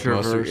bristly, like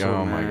controversial. mustard.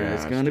 Oh my man.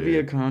 gosh, It's going to be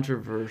a dude.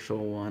 controversial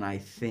one, I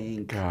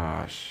think.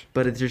 Gosh.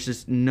 But there's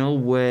just no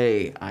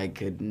way I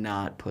could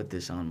not put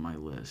this on my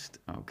list.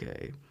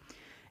 Okay.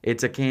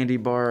 It's a candy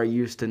bar I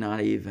used to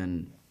not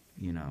even,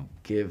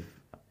 give,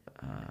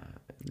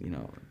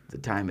 the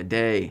time of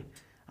day.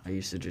 I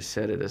used to just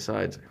set it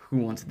aside. Who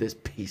wants this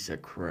piece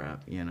of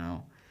crap,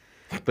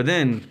 But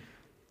then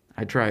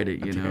I tried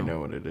it, I think I know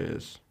what it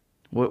is.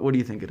 What do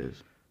you think it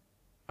is?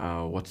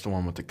 What's the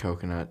one with the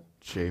coconut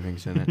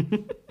shavings in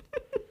it?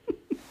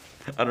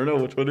 I don't know.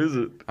 Which one is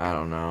it? I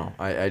don't know.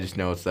 I just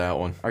know it's that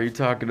one. Are you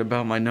talking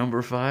about my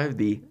number 5,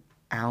 the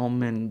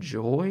Almond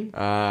Joy?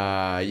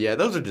 Yeah,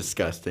 those are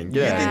disgusting.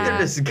 You Yeah, think they're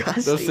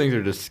disgusting? those things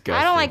are disgusting.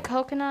 I don't like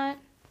coconut.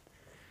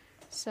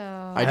 So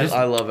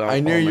I love I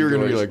knew you were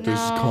gonna be Almond like, this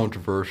is No.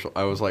 controversial.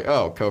 I was like,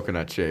 oh,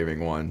 coconut shaving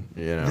one.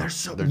 They're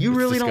so. they're You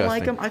really don't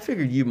like disgusting. them? I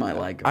figured you might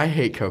like them. I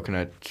hate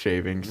coconut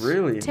shavings.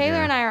 Really? Taylor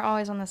Yeah. and I are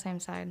always on the same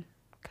side.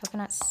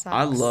 Coconut sucks.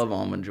 I love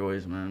Almond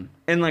Joys, man.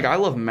 And I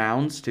love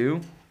Mounds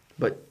too,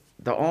 but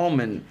the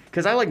almond,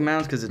 because I like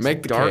Mounds because it's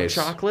Make the dark case.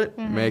 chocolate.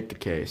 Make the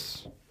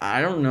case.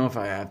 I don't know if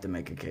I have to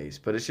make a case,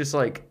 but it's just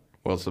like,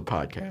 Well, it's a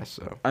podcast,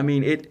 so.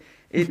 Make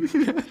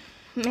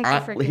the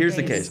freaking here's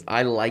the case.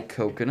 I like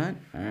coconut,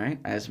 all right,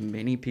 as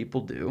many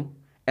people do.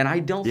 And I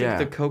don't Yeah.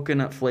 think the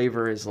coconut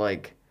flavor is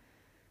like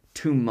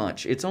too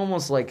much. It's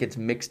almost like it's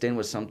mixed in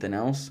with something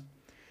else.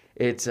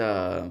 It's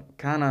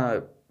kind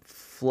of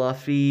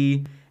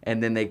fluffy,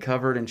 and then they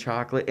cover it in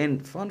chocolate.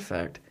 And fun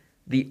fact,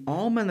 the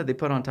almond that they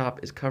put on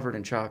top is covered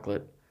in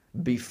chocolate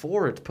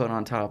before it's put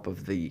on top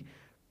of the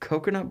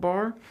coconut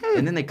bar,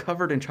 and then they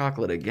cover it in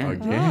chocolate again.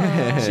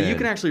 Again. So you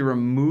can actually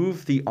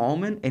remove the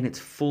almond, and it's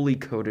fully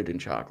coated in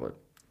chocolate,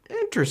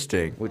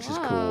 Interesting. which is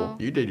Wow. cool.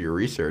 You did your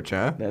research,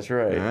 huh? That's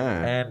right.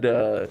 Yeah.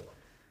 And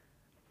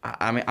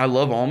I mean, I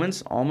love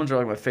almonds. Almonds are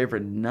like my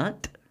favorite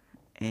nut,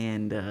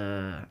 and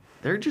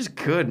they're just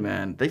good,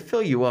 man. They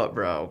fill you up,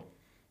 bro.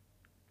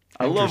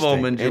 I love Interesting.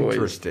 Almond Joys.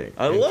 Interesting.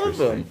 I love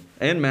them. Interesting.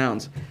 And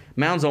Mounds.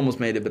 Mounds almost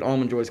made it, but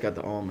Almond Joy's got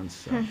the almonds.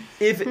 So.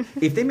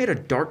 if they made a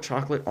dark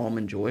chocolate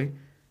Almond Joy,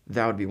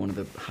 that would be one of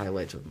the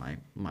highlights of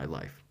my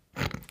life.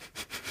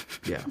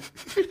 Yeah.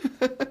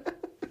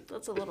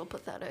 That's a little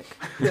pathetic.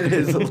 It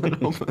is a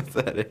little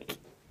pathetic.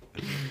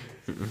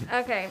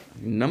 Okay,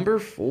 Number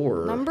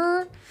 4.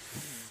 number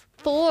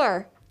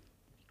 4.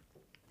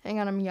 Hang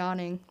on, I'm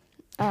yawning.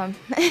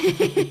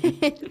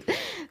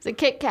 It's a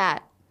Kit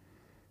Kat.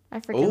 I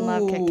freaking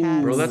love Kit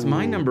Kats. Bro, that's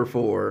my number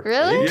 4.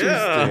 Really?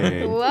 Yeah.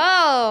 Interesting.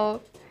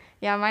 Whoa.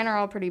 Yeah, mine are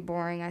all pretty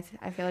boring. I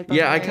feel like. both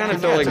Yeah, I of you kind of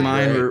guys felt are like pretty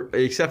mine boring. were,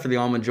 except for the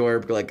Almond Joy, were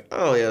like,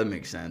 oh yeah, that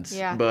makes sense.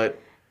 Yeah.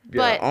 But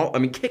yeah, But- I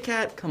mean, Kit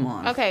Kat, come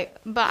on. Okay,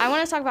 but I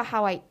want to talk about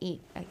how I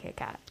eat a Kit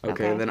Kat.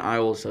 Okay, then I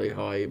will tell you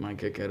how I eat my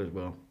Kit Kat as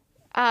well.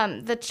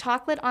 The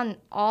chocolate on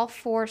all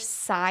 4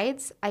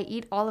 sides, I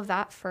eat all of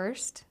that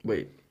first.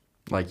 Wait,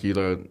 Like you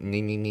know,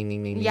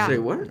 Yeah. Say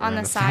what? On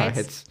the the sides.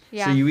 sides.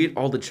 Yeah. so you eat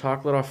all the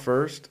chocolate off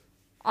first,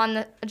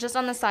 just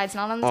on the sides,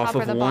 not on the off top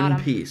or of the one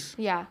bottom. piece,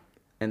 Yeah.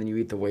 and then you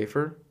eat the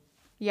wafer?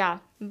 Yeah.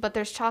 But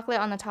there's chocolate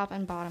on the top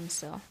and bottom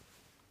still.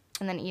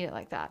 And then eat it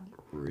like that.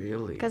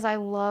 Really? Because I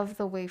love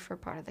the wafer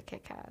part of the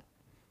Kit Kat.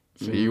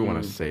 So you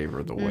want to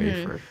savor the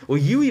wafer. Well,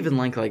 you even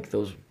like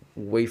those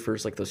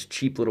wafers, like those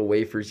cheap little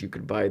wafers you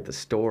could buy at the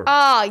store.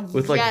 Oh,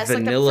 With, like, yes.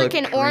 vanilla like the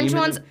freaking cream orange in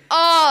ones. them?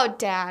 Oh,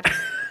 Dad.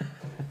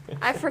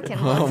 I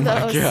freaking love Oh my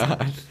those.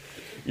 god.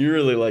 You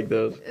really like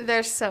those?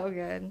 They're so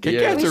good. Kit Yeah.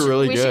 Kats we are should,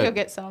 really we good. should go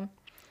get some.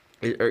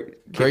 Kit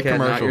Great Kat commercials.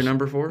 not your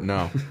number 4?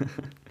 No,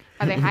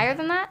 Are they higher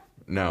than that?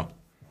 no,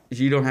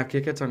 You don't have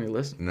Kit Kats on your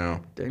list?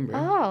 no. Dang, bro.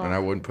 Oh. And I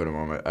wouldn't put them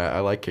on my. I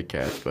like Kit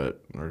Kats,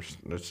 but that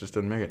just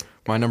doesn't make it.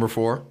 My number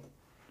 4.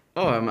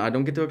 Oh, I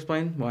don't get to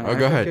explain why. Oh, I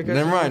go have ahead. Kit Kats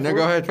Never mind. No,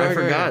 before? go ahead. Try, I go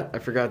forgot. ahead. I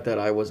forgot that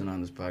I wasn't on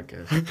this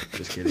podcast.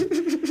 Just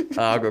kidding.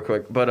 I'll go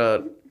quick. But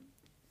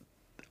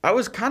I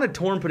was kind of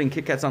torn putting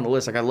Kit Kats on the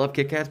list. Like I love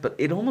Kit Kats, but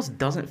it almost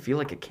doesn't feel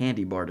like a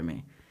candy bar to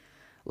me.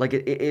 Like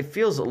it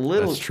feels a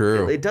little. That's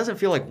true. It doesn't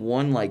feel like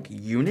one like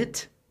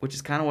unit, which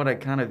is kind of what I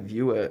kind of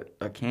view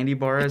a candy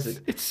bar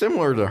as. It's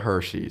similar to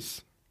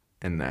Hershey's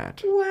in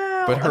that.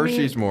 Well, But I mean,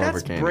 Hershey's more of a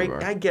that's candy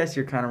bar. I guess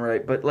you're kind of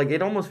right, but like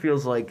it almost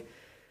feels like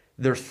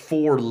there's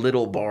 4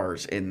 little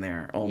bars in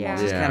there. Almost, Yeah.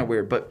 it's Yeah. kind of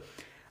weird. But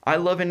I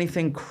love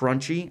anything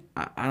crunchy.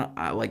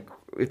 I like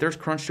if there's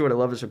crunch to it. I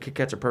love it. So Kit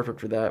Kats are perfect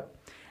for that.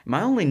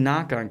 My only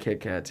knock on Kit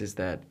Kats is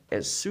that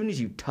as soon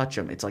as you touch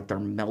them, it's like they're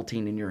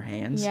melting in your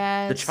hands. The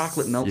Yes.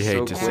 chocolate melts You hate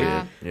so to quick, see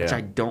Yeah. it. which Yeah.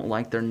 I don't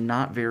like. They're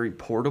not very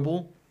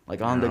portable,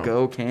 like on the No.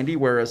 go candy.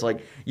 Whereas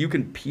like you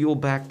can peel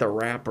back the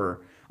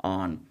wrapper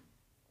on,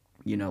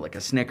 like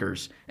a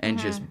Snickers and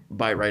just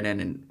bite right in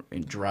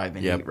and drive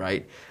and Yep. eat,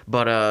 right?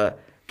 But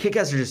Kit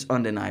Kats are just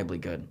undeniably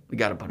good. We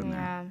got to put them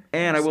Yeah, there.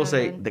 And I they're will so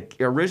say good.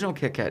 the original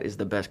Kit Kat is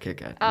the best Kit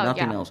Kat. Oh,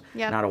 Nothing yeah. else.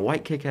 Yep. Not a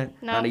white Kit Kat.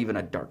 No. Not even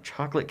a dark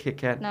chocolate Kit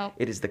Kat. No.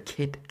 It is the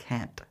Kit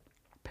Kat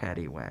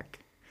Patty Whack.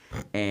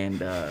 And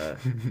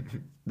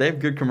they have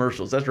good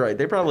commercials. That's right.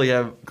 They probably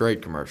have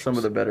Great commercials. some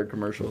of the better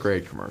commercials.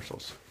 great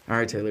commercials. All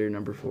right, Taylor, you're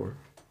number 4.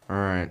 All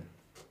right.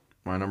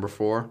 My number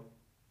 4,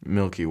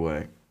 Milky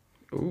Way.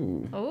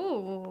 Ooh,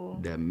 Ooh.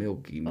 that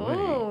Milky Way.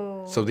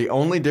 Ooh. So the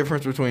only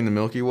difference between the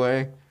Milky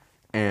Way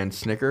and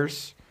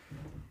Snickers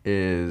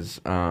is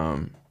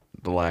the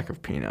lack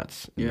of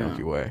peanuts in Yeah.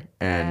 Milky Way.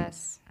 And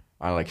Yes.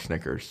 I like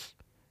Snickers,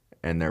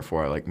 and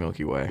therefore I like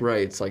Milky Way.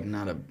 Right, it's like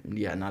not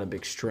a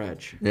big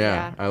stretch. Yeah,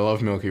 Yeah. I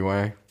love Milky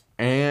Way.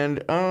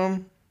 And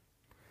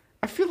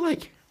I feel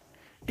like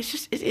it's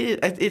just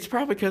it's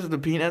probably because of the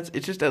peanuts.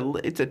 It's just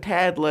it's a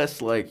tad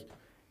less like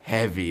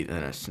heavy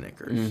than a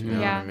Snickers. You know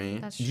yeah, what I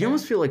mean? that's Do true. you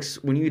almost feel like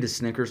when you eat a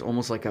Snickers,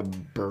 almost like a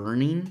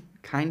burning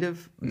kind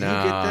of? Do you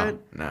get that?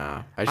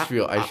 Nah. I just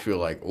feel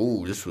like,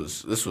 ooh, this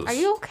was. Are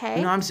you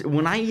okay? No,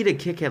 when I eat a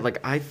Kit Kat, like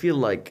I feel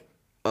like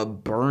a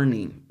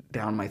burning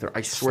down my throat.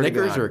 I swear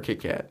Snickers to God. or a Kit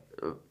Kat?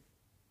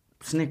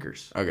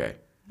 Snickers. Okay.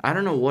 I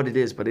don't know what it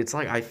is, but it's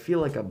like I feel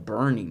like a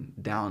burning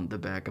down the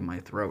back of my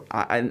throat.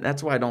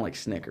 That's why I don't like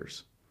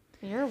Snickers.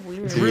 You're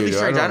weird. It's really Dude,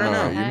 strange. I don't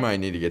know. You might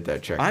need to get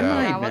that checked I out.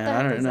 might, Yeah, what man. the I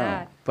heck don't is know.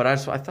 that? But I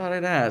thought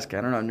I'd ask.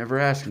 I don't know. I've never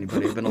asked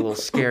anybody. I've been a little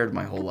scared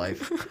my whole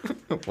life.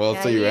 Well,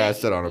 Yeah, so you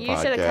asked it on a You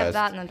podcast. should have kept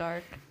that in the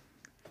dark.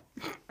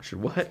 I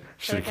should what?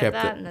 Should have kept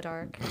kept that it. in the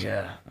dark.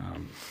 Yeah.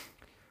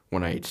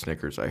 When I eat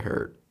Snickers, I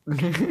hurt.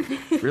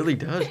 It really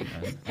does,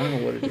 man. I don't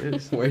know what it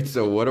is. Wait,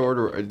 so what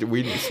order?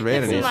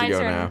 Savannah It's needs to my go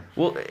turn. now.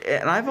 Well,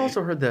 and I've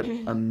also heard that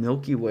a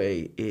Milky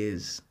Way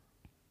is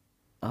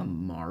a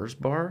Mars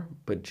bar,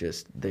 but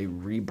just they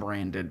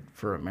rebranded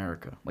for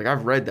America. Like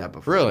I've read that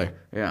before. Really?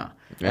 Yeah.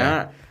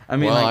 Yeah. And I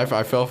mean, well, like,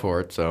 I fell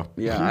for it, so.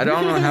 yeah, I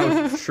don't know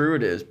how true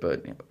it is,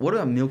 but what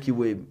about Milky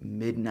Way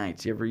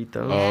Midnights? You ever eat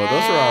those? Oh, those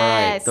are all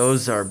right. Yes.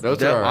 Those are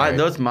Those are all right.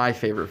 those my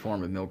favorite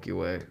form of Milky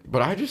Way.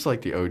 But I just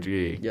like the OG.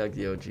 Yeah, like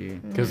the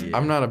OG. Because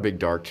I'm not a big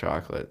dark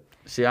chocolate.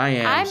 See, I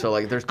am. So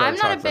like, there's dark I'm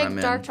not a chocolate I'm big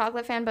in. dark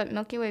chocolate fan, but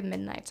Milky Way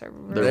Midnights are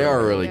really They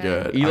are really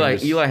good.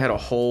 good. Eli had a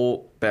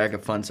whole bag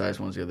of fun size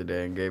ones the other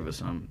day and gave us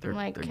some. They're,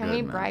 Like, they're can good,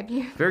 we man. bribe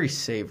you? Very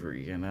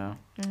savory, you know.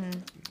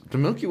 The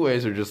Milky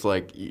Ways are just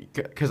like,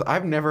 because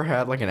I've never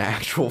had like an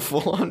actual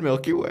full-on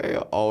Milky Way.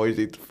 I always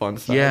eat the fun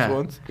size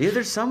ones. Yeah,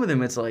 there's some of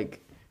them. It's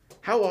like,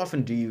 how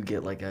often do you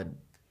get like a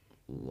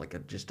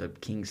just a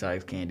king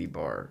size candy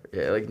bar?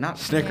 Yeah, like not.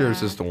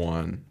 Snickers Yeah. is the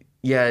one.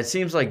 Yeah, it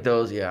seems like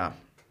those. Yeah,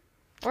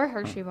 Or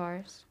Hershey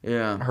bars.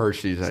 yeah.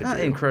 Hershey's, It's I not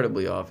do.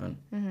 incredibly often,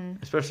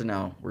 especially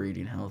now we're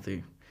eating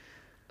healthy.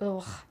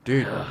 Ugh.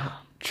 Dude,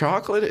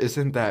 chocolate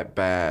isn't that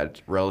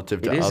bad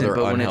relative to It isn't, other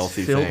but when it's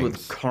unhealthy filled things.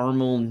 with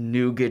caramel,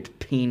 nougat,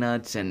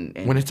 peanuts, and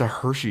When it's a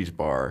Hershey's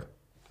bar.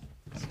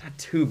 it's not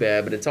too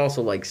bad, but it's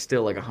also like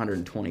still like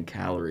 120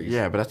 calories.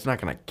 Yeah, but that's not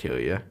going to kill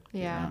you.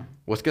 Yeah.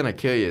 What's going to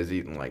kill you is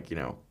eating, like,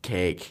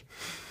 cake.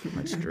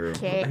 That's true.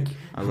 Cake.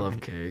 I love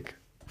cake.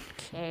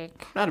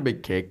 Cake. Not a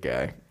big cake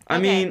guy. I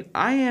Okay. mean,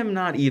 I am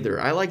not either.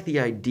 I like the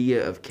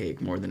idea of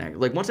cake more than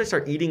like once I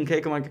start eating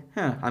cake, I'm like,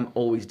 I'm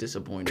always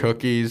disappointed. Chocolate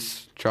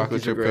Cookies are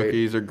chip great.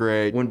 cookies are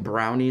great. When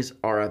brownies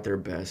are at their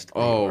best. they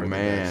Oh, are the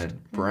man.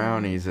 best.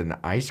 Brownies and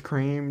ice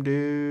cream,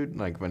 dude.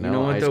 Like You vanilla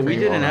know what ice though? cream We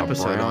did an on a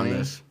episode on brownie.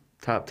 this.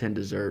 Top 10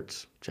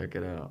 desserts. Check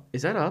it out.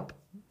 Is that up?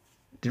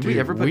 Did Dude, we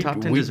ever put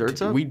top 10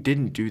 desserts up? We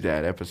didn't do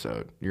that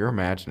episode. You're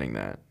imagining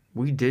that.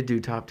 We did do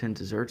top 10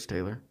 desserts,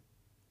 Taylor.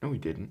 No, we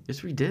didn't.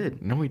 Yes, we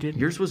did. No, we didn't.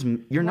 Your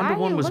Why number are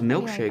one you was looking at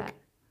me like milkshake. that?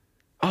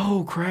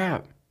 Oh,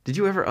 crap. Did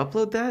you ever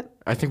upload that?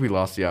 I think we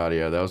lost the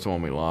audio. That was the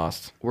one we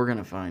lost. We're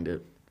gonna find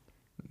it.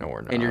 No,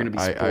 we're not. And you're gonna be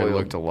I spoiled.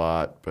 looked a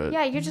lot, but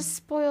Yeah, you just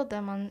spoiled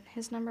them on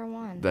his number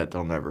one. that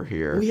they'll never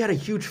hear. We had a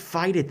huge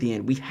fight at the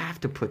end. We have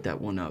to put that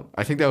one up.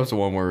 I think that was the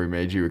one where we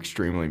made you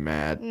extremely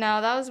mad.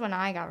 No, that was when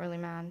I got really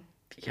mad.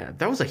 Yeah,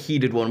 that was a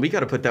heated one. We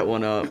got to put that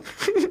one up.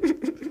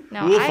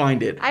 No, We'll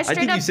find it. I straight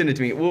think you up- sent it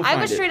to me. We'll I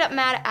find was it. straight up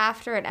mad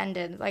after it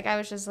ended. Like I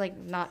was just like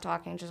not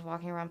talking, just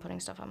walking around putting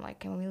stuff. I'm like,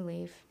 can we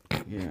leave?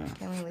 Yeah.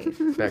 Can we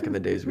leave? Back in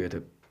the days, we had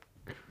to.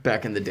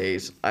 Back in the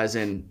days, as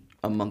in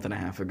a month and a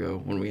half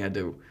ago, when we had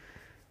to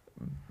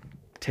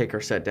take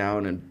our set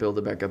down and build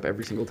it back up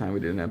every single time we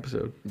did an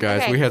episode.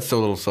 Guys, Okay. we had so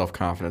little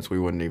self-confidence, we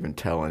wouldn't even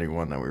tell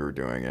anyone that we were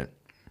doing it.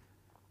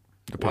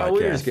 The podcast. Well,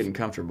 we were just getting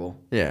comfortable.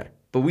 Yeah.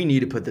 But we need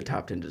to put the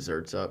top 10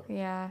 desserts up.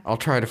 Yeah. I'll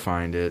try to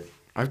find it.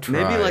 I've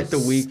tried. Maybe like the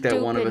week that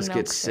one of us Stupid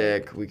gets milkshake.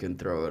 sick, we can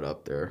throw it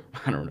up there.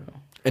 I don't know.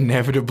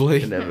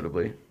 Inevitably.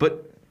 Inevitably.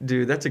 But,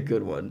 dude, that's a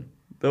good one.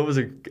 That was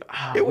a.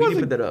 It we was need to a-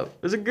 put that up.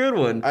 It was a good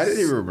one. I didn't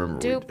even remember. we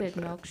did Stupid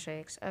that.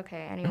 milkshakes.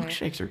 Okay. Anyway.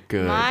 Milkshakes are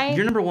good.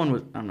 Your number one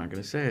was. I'm not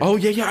going to say it. Oh,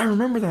 yeah, I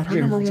remember that. Her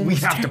number one we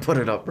was have to put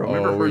it up, bro.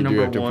 Remember Oh, her we do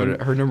number have to one? put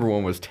it. Her number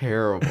one was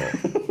terrible.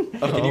 Okay,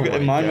 Oh my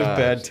mine was gosh.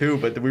 bad too,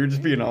 but we were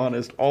just being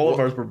honest. All of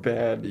ours were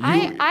bad.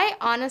 I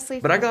honestly.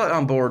 But I think- got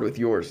on board with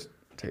yours,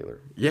 Taylor.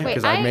 Yeah, Wait,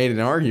 because I I- made an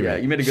argument.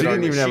 Yeah, you made a good She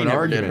argument. didn't even have She an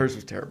never did. argument. Hers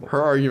was terrible.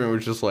 Her argument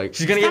was just like,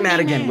 She's gonna get Stop mad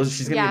being again. mean.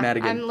 She's gonna get mad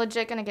again. I'm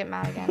legit gonna get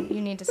mad again. You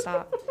need to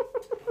stop.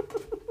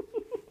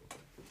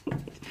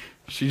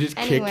 she just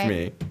Anyway.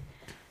 kicked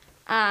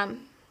me.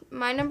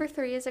 My number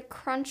 3 is a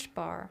Crunch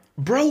bar.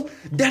 Bro,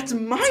 that's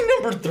my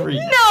number 3.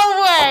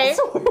 No way.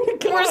 Swear to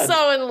God. We're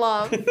so in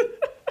love.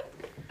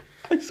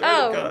 I swear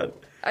Oh. to God.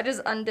 I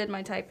just undid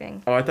my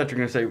typing. Oh, I thought you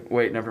were gonna say,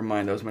 wait, never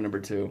mind. That was my number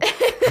 2.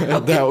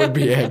 That would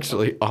be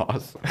actually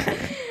awesome.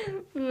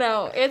 No,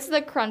 No, it's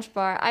the Crunch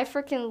Bar. I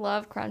freaking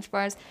love Crunch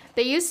Bars.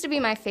 They used to be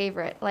my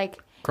favorite. Like,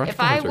 Crunch if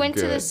I Bars are went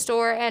to the good.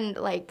 store and,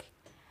 like,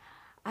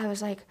 I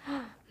was like,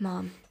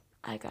 Mom,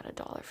 I got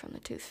 $1 from the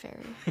Tooth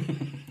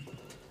Fairy.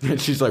 And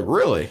she's like,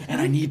 really?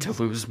 And I need to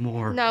lose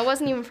more. No, it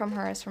wasn't even from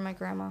her. It's from my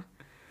grandma.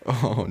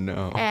 Oh,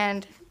 no.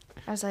 And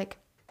I was like,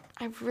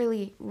 I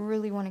really,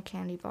 really want a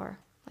candy bar.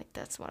 Like,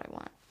 that's what I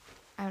want.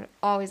 I would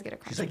always get a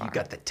Crunch She's like, Bar. you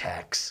got the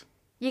tax.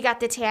 You got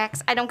the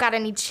tax. I don't got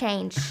any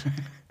change.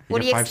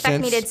 What do got you 5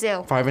 expect me to cents?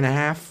 do?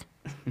 5.5?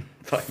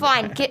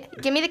 Fine.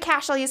 Give me the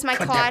cash. I'll use my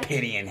Cut card. that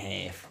penny in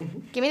half.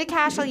 Give me the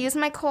cash. I'll use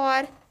my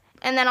card.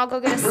 And then I'll go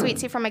get a sweet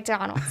tea from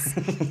McDonald's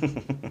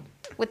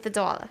with the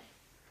 $1.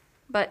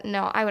 But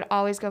no, I would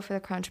always go for the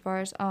Crunch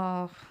Bars.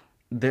 Oh,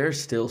 They're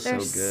still so They're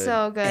good.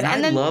 so good. And And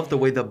I then- love the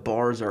way the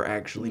bars are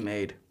actually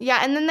made. yeah.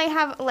 And then they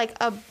have like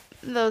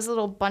those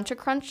little bunch of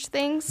crunch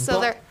things.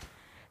 Bu-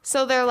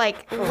 So they're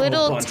like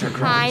little bunch of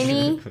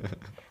tiny,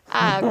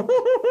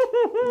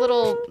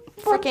 little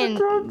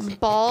freaking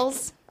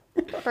balls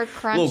for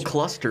crunch. Little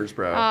clusters,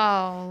 bro.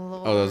 Oh,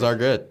 Lord. Oh, those are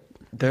good.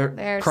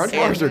 They're Crunch so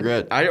bars are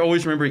good. I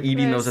always remember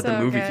eating They're those at the so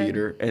movie good.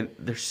 theater, and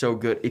they're so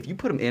good. If you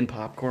put them in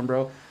popcorn,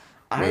 bro,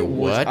 Wait,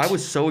 what? I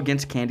was so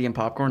against candy and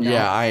popcorn. Now,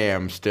 Yeah, I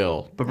am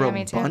still. but bro, Yeah,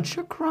 me too. bunch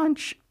of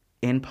crunch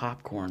in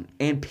popcorn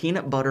and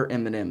peanut butter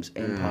M&Ms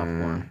in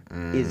popcorn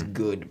is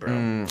good,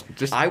 bro.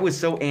 Just, I was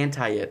so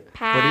anti it,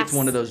 but it's Pass.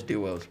 one of those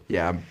duos.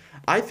 yeah,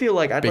 I feel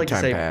like I'd big like to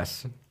time say,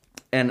 pass.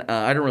 and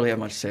I don't really have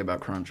much to say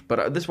about crunch,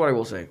 but this is what I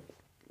will say.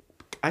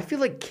 I feel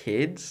like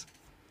kids,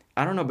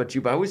 I don't know about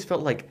you, but I always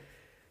felt like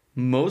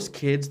most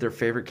kids, their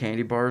favorite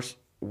candy bars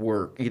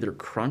were either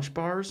Crunch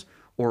Bars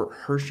or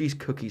Hershey's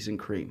Cookies and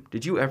Cream.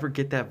 Did you ever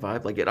get that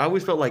vibe? Like, it I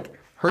always felt like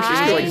Hershey's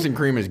I- cookies and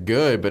cream is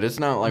good, but it's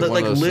not like the, one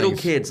like of those little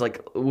things. kids,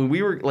 like when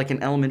we were like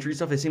in elementary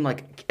stuff, it seemed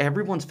like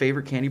everyone's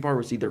favorite candy bar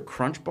was either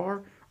Crunch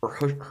Bar or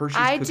Hershey's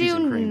I Cookies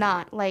and do Cream.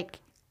 not like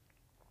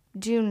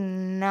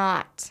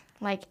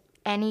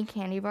any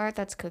candy bar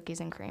that's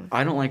cookies and cream.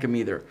 I don't like them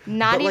either.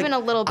 Not But, like, even a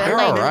little bit. I They're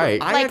Like, remember-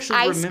 alright. I like actually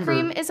ice remember,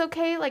 cream is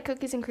okay. Like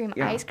cookies and cream,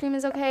 Yeah. ice cream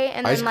is okay.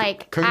 And Ice then cr-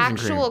 like cookies and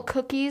cream. actual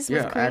cookies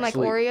with yeah, cream,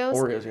 actually, like Oreos.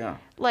 Oreos, yeah.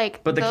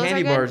 Like, But the those are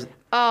candy good. bars-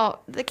 Oh,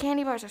 the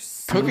candy bars are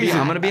so Cookies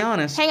bad. I'm gonna be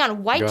honest. Hang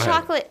on, white Go ahead.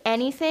 chocolate,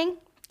 anything,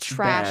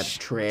 trash.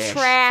 Bad, trash.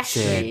 Trash.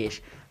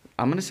 Trash.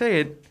 I'm gonna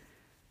say it.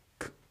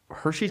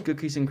 Hershey's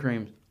Cookies and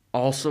Cream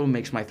also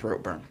makes my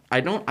throat burn.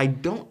 I don't.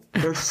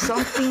 There's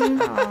something.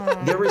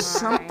 There is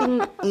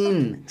something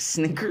in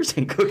Snickers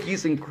and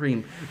Cookies and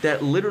Cream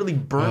that literally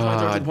burns my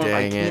throat to the point where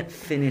I dang it. can't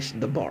finish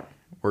the bar.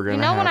 We're gonna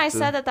You know when have I to-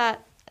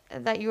 said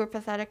that you were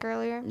pathetic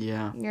earlier?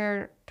 Yeah.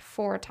 You're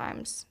 4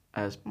 times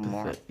As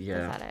more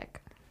yeah.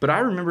 pathetic. But I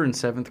remember in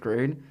 7th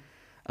grade,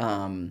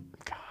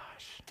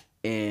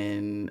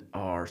 in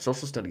our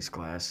social studies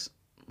class,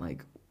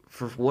 like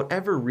for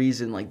whatever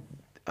reason, like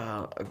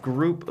a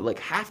group, like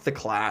half the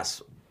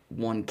class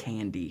won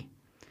candy,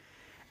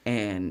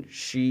 and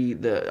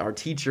our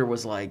teacher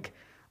was like,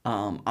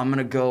 I'm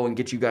gonna go and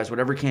get you guys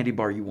whatever candy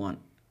bar you want.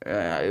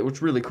 It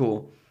was really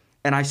cool,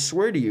 and I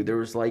swear to you, there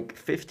was like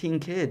 15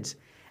 kids,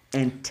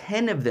 and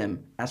 10 of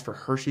them asked for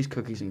Hershey's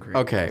Cookies and Cream.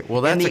 Okay,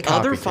 well and that's the a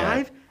other copycat.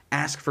 5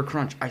 asked for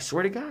Crunch. I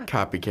swear to God.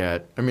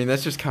 Copycat. I mean,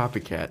 that's just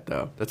copycat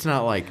though. That's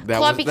not like that.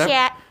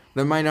 Copycat.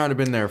 That might not have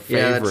been their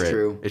favorite. Yeah, that's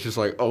true. It's just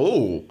like,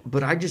 oh,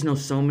 But I just know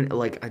so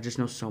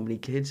many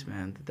kids,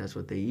 man. That's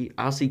what they eat.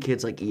 I'll see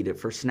kids like eat it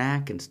for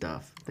snack and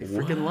stuff. They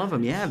freaking love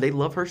them. Yeah, they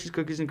love Hershey's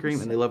Cookies and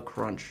Cream and they love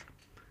Crunch.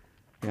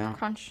 Yeah.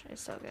 Crunch is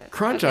so good.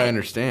 Crunch. Okay. I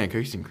understand.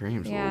 Cookies and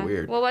cream's a Yeah. little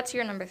weird. Well, what's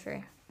your number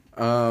 3?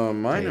 My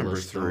Taylor number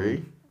Stone.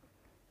 3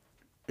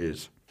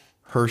 is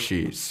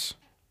Hershey's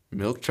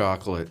milk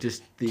chocolate.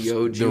 Just the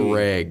OG. The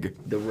reg.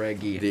 The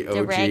reggie. The The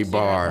OG regular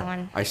bar.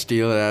 one. I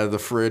steal it out of the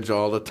fridge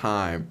all the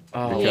time.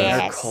 oh, because- Yeah.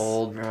 they're Yes.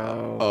 cold,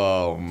 bro.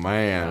 Oh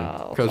man.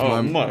 Oh. Because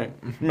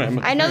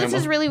I know this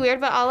is really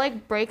weird, but I'll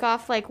like break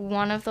off like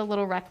one of the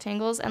little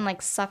rectangles and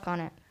like suck on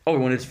it. Oh,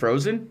 when it's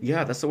frozen?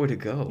 Yeah, that's the way to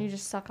go. You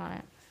just suck on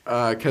it.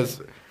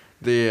 because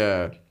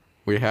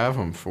we have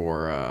them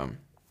for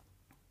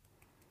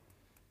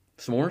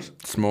S'mores?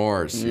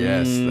 s'mores.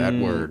 Yes, that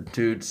word.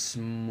 Dude,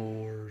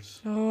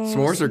 s'mores.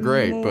 S'mores are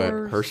great, but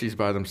Hershey's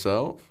by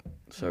themselves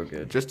So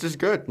good. just as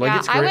good. Like, yeah,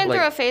 it's I great, went like-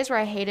 through a phase where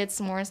I hated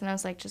s'mores, and I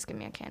was like, just give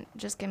me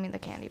the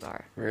candy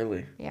bar.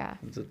 Really? Yeah.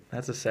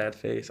 That's a sad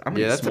face. I'm Yeah,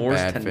 eating that's a s'mores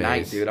bad tonight,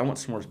 face. dude. I want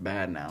s'mores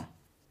bad now.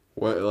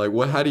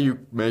 What? How do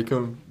you make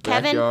them?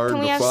 Kevin, Backyard, can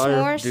we the have fire?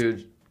 s'mores?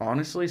 Dude,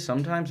 honestly,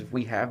 sometimes if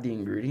we have the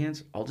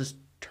ingredients, I'll just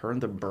turn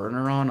the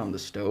burner on the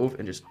stove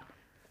and just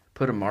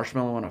put a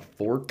marshmallow on a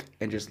fork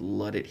and just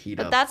let it heat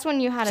But up. that's when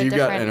you had So a you've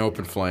got different. an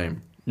open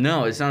flame.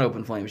 No, it's not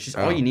open flame. It's just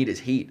all Oh. you need is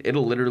heat.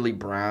 It'll literally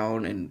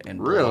brown and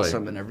Really?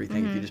 blossom and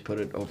everything Mm-hmm. if you just put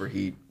it over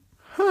heat.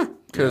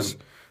 Because,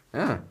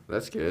 yeah,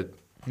 that's good.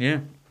 Yeah.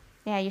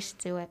 Yeah, you should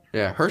do it.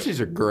 Yeah,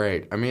 Hershey's are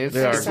great. I mean, it's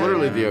They are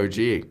literally good.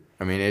 the OG.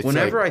 I mean, it's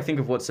Whenever like, I think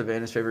of what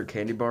Savannah's favorite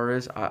candy bar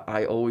is,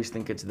 I always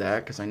think it's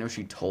that because I know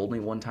she told me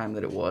one time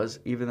that it was,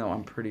 even though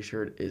I'm pretty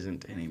sure it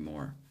isn't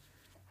anymore.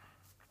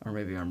 Or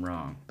maybe I'm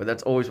wrong. But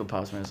that's always what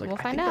pops in my head. It's like, We'll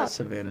I find think that's out.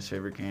 Savannah's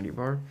favorite candy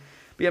bar.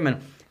 But yeah,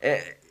 man,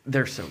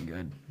 They're so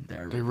good.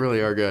 They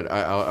really are good.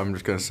 I'm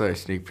just gonna say,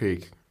 sneak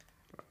peek.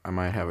 I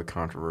might have a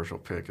controversial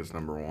pick as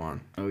number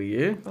one. Oh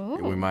yeah.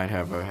 We might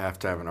have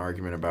to have an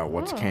argument about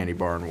what's Oh. candy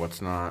bar and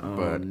what's not,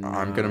 but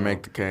I'm gonna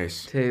make the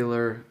case.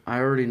 Taylor, I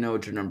already know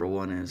what your number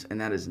one is,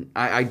 and that is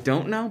I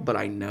don't know, but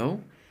I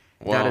know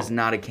that Well- is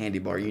not a candy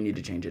bar. You need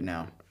to change it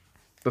now.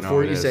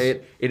 Before it you is. say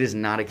it, it is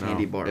not a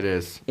candy bar. It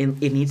is.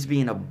 And it needs to be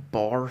in a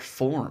bar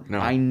form. No.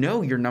 I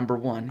know your number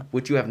one,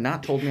 which you have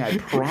not told me. I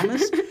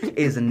promise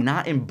is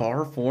not in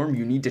bar form.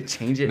 You need to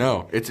change it.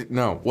 No,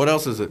 no. What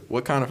else is it?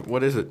 What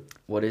is it?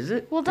 What is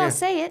it? Well, don't Yeah.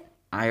 say it.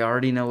 I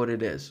already know what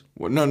it is.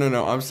 Well, no.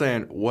 I'm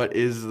saying, what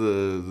is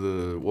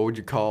the what would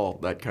you call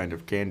that kind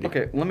of candy?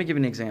 Okay, let me give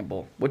you an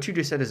example. What you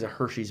just said is a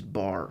Hershey's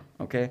bar,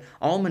 okay?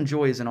 Almond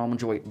Joy is an Almond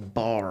Joy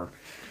bar.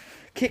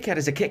 Kit Kat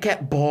is a Kit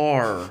Kat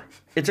bar.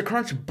 It's a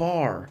Crunch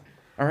bar.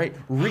 All right?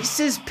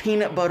 Reese's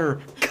peanut butter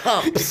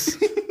cups.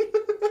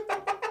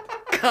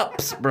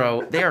 Cups,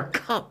 bro. They are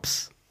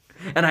cups.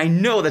 And I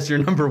know that's your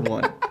number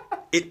one.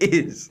 It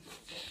is.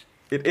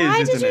 It is, Why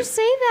isn't did you it?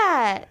 say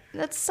that?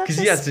 That's such a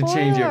Because he has to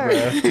change spoiler.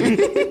 it,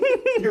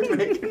 bro. You're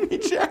making me.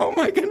 How am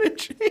I gonna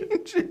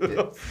change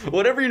it?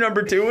 Whatever your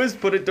number two is,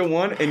 put it to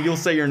one, and you'll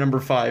say your number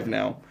five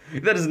now.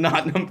 That is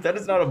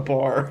not a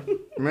bar.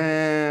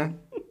 Man.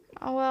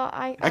 Oh, well,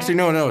 Actually,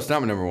 no. It's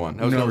not my number one.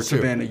 That was number two.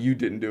 Savannah, you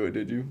didn't do it,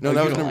 did you? No, Oh, that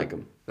you was don't number. like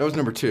 'em. That was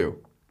number two.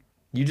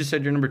 You just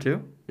said your number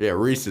two. Yeah,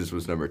 Reese's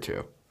was number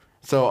two.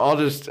 So I'll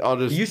just.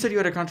 You said you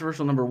had a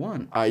controversial number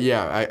one.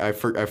 Yeah, I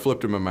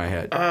flipped them in my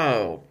head.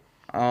 Oh,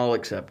 I'll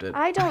accept it.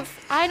 I don't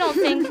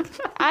think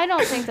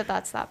that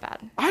that's that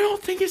bad. I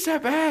don't think it's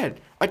that bad.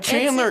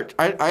 Chandler,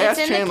 I it's asked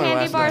in the Chandler candy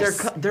last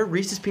bars. night. They're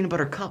Reese's peanut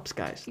butter cups,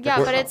 guys. Yeah,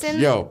 They're but it's cups. in.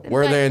 Yo,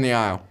 where are but they in the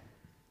aisle?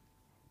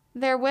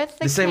 They're with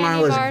the the same candy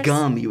aisle bars as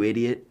gum, you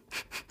idiot.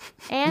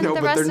 and No,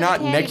 the but rest they're of not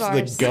the candy next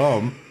bars. to the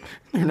gum.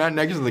 They're not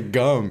next to the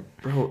gum.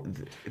 Bro,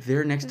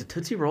 they're next to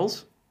Tootsie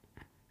Rolls.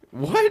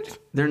 What?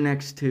 They're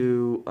next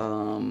to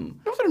No,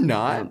 they're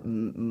not.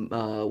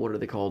 what are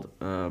they called?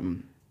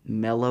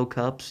 Mellow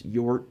cups,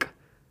 York.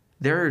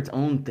 They're its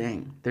own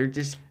thing. They're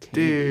just candy.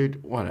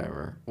 Dude,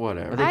 whatever. Are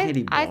they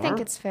candy I bar? think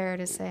it's fair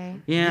to say.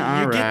 Yeah,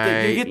 You all get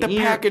right. you get the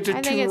Yeah. package of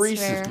I think two it's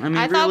Reese's. fair. I mean,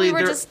 I thought really, we were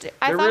they're- just. they're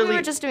I thought we really-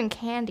 were just doing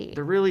candy.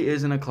 There really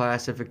isn't a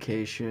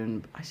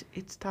classification.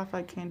 It's Top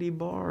 5 candy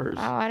bars.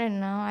 Oh, I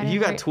didn't know. I If didn't you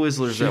got re-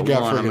 Twizzlers She at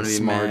got one, I'm friggin' gonna be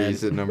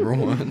Smarties mad. at number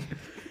one.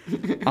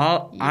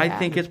 I Yeah.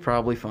 think it's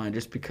probably fine,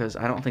 just because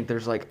I don't think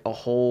there's like a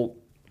whole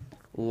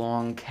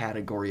long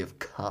category of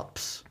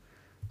cups.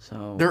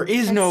 So There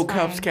is no It's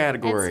cups fine.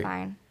 category. It's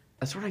fine.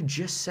 that's what I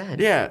just said.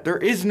 Yeah, there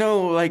is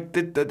no like.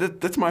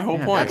 That's my whole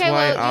Yeah, point. That's Okay, why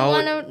well, you I'll-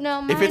 want to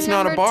know my If it's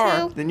not a number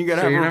bar, two? then you gotta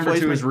So have your a number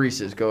two replacement. is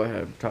Reese's. Go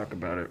ahead, talk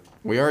about it.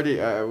 We already,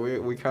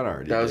 we kind of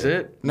already. That was did.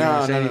 it? You No, didn't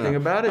no, say no, anything no.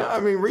 about it? I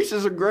mean,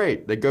 Reese's are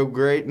great. They go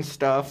great and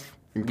stuff.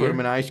 You can put Yeah. them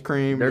in ice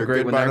cream. They're great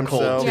good when by they're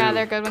cold, themselves. too. Yeah,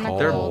 they're good when they're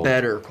They're cold.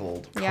 better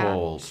cold. Yeah,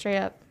 cold. straight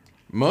up.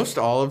 Most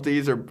all of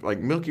these are like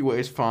Milky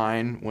Way's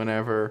fine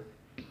whenever.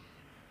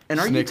 And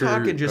are Snicker- you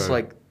talking just uh,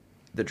 like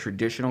the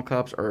traditional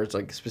cups, or it's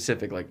like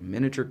specific like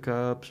miniature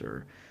cups,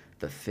 or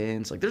the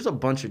thins? Like there's a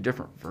bunch of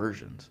different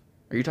versions.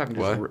 Are you talking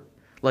just What?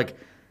 like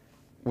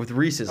with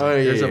Reese's? Oh, Like,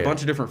 yeah, there's a yeah.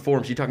 bunch of different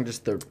forms. You talking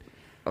just the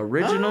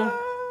original?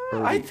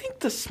 or I the- think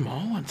the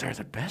small ones are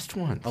the best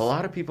ones. a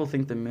lot of people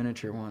think the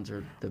miniature ones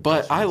are the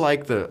But best I ones.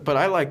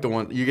 like the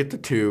one you get the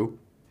two.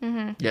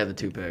 Yeah, the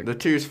 2-pack. The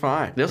two's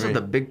fine. They also I have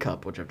mean, the big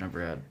cup, which I've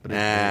never had. But it's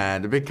Nah,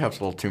 the big cup's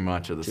a little too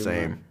much of the Too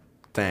same much.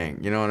 thing.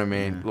 You know what I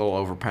mean? A little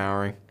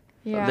overpowering. great.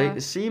 Yeah.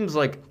 It seems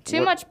like Too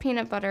what- much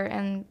peanut butter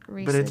and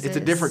Reese's. But it's a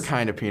different is-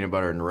 kind of peanut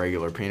butter than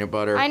regular peanut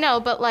butter. I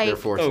know, but like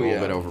Therefore, it's Oh, a little yeah.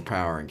 bit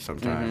overpowering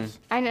sometimes.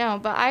 I know,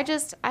 but I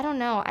don't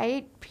know. I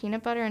eat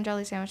peanut butter and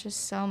jelly sandwiches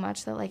so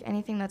much that like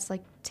anything that's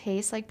like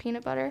tastes like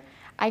peanut butter,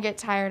 I get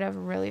tired of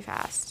really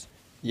fast.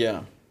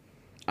 Yeah.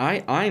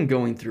 I'm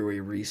going through a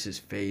Reese's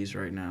phase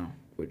right now,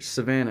 which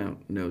Savannah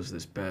knows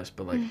this best,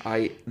 but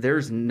like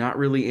there's not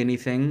really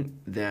anything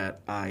that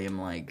I am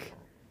like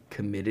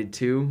committed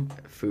to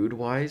food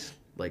wise.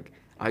 Like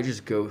I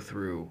just go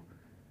through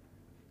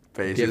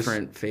Phases.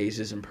 different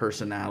phases and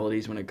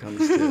personalities when it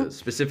comes to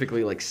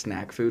specifically like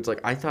snack foods. Like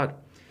I thought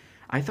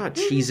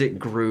Cheez-It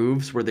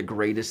Grooves were the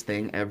greatest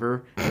thing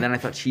ever, and then I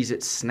thought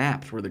Cheez-It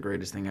Snaps were the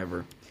greatest thing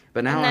ever.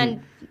 But now And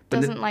then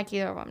but doesn't like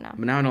either of them now.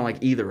 but now I don't like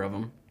either of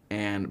them,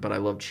 but I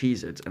love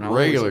Cheez-Its. And I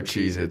Regular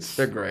Cheez-Its.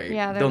 They're great.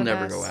 Yeah, they're They'll the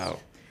never best. go out.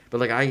 But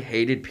like I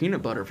hated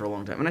peanut butter for a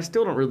long time, and I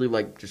still don't really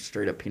like just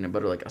straight up peanut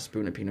butter. Like a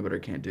spoon of peanut butter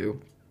can't do.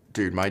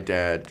 Dude, my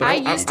dad. I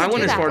used to I do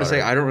went as that. far to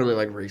say I don't really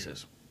like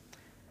Reese's,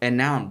 and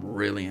now I'm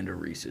really into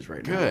Reese's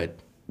right now. Good.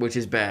 Which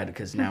is bad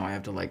because now I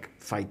have to like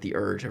fight the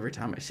urge every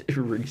time I say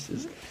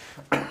Reese's.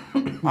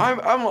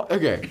 I'm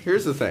okay.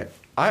 Here's the thing.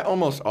 I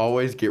almost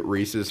always get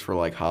Reese's for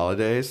like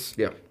holidays.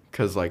 Yeah.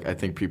 Cause like I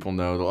think people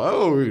know.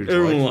 Oh, he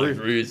Everyone likes likes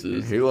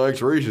Reese's. He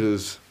likes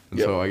Reese's, and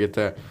Yep. so I get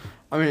that.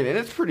 I mean, and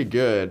it's pretty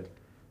good,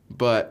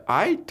 but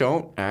I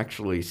don't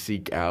actually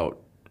seek out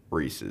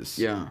Reese's.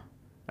 Yeah.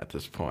 At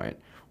this point,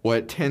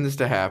 what tends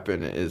to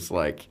happen is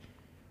like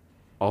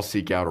I'll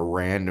seek out a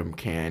random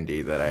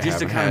candy that I Just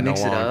to haven't kind had of in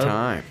mix a it long up.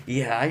 time.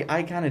 Yeah,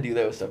 I kind of do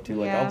that with stuff too.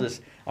 Like Yeah.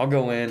 I'll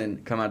go in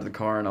and come out of the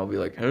car and I'll be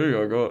like, hey,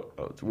 I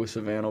got with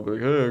Savannah. I'll be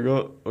like, hey,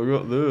 I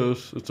got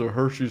this. It's a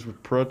Hershey's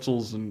with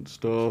pretzels and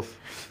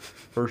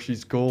stuff.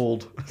 Hershey's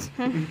Gold.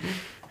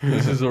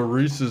 This is a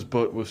Reese's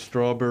but with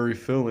strawberry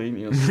filling.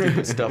 You know,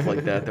 stupid stuff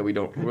like that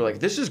we're like,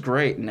 this is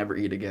great, and never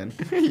eat again.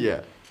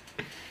 Yeah.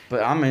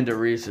 But I'm into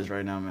Reese's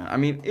right now, man. I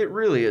mean, it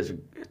really is.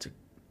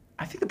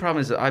 I think the problem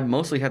is that I've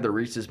mostly had the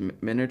Reese's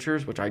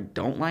miniatures, which I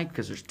don't like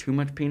because there's too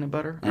much peanut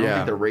butter. I don't Yeah.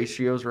 think the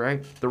ratio's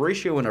right. The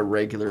ratio in a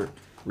regular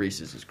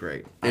Reese's is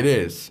great. It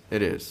is.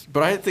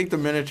 But I think the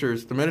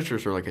miniatures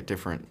are like a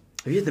different.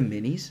 Have you had the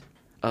minis?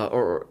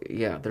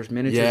 There's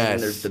miniatures Yes.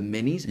 and there's the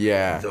minis.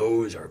 Yeah.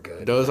 Those are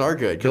good. Those are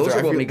good. 'cause Those I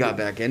are what feel me got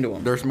back into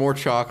them. There's more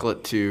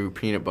chocolate to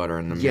peanut butter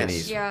in the Yes.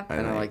 minis. Yeah. And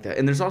I think. like that.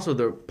 And there's also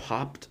the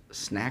popped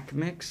snack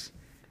mix.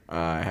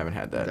 I haven't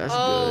had that. That's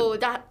Oh,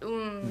 good.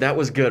 that. That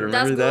was good.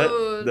 Remember That's that?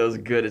 good. That was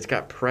good. It's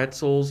got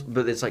pretzels,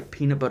 but it's like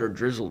peanut butter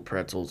drizzled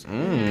pretzels,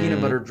 peanut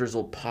butter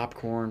drizzled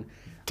popcorn,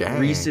 Dang.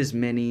 Reese's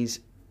minis,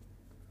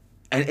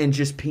 and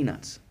just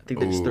peanuts. I think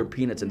they just Ooh. throw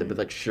peanuts in there with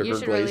like sugar You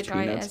should glazed really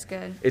try it. peanuts. It's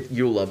good.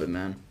 You'll love it,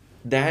 man.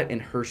 That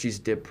and Hershey's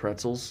dip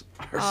pretzels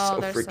are Oh, so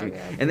they're so freaking.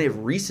 good. And they have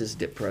Reese's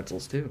dip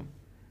pretzels too.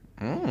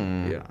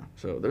 Yeah.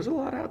 So there's a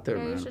lot out there,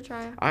 Yeah, man. you should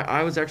try it.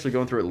 I was actually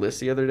going through a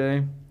list the other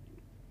day.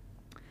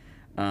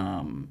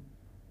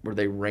 Where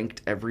they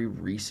ranked every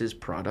Reese's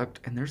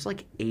product, and there's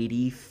like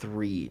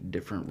 83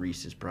 different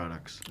Reese's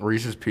products.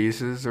 Reese's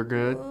Pieces are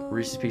good.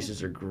 Reese's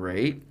Pieces are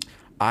great.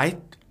 I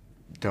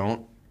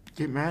don't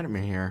get mad at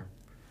me here.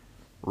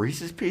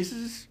 Reese's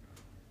Pieces,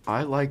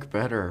 I like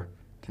better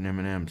than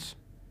M&M's.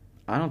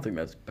 I don't think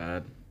that's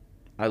bad.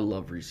 I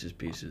love Reese's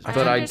Pieces, I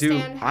but I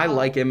understand I how-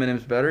 like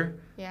M&M's better.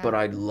 Yeah. But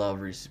I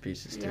love Reese's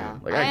Pieces too. Yeah.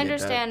 Like, I get that.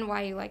 understand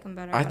why you like them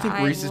better. I but think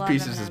Reese's love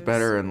Pieces is M&Ms.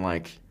 better in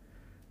like,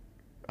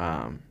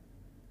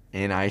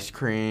 in ice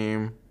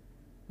cream.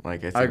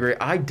 Like I think, I agree.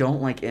 I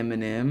don't like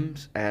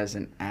M&M's as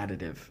an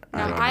additive. No,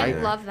 I don't I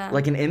either. love them.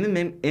 Like an an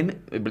M&M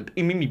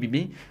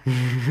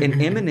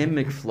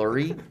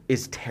McFlurry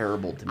is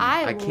terrible to me.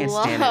 I can't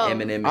stand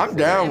an M&M McFlurry. I'm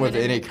down with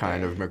M&M any McFlurry.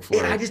 kind of Yeah,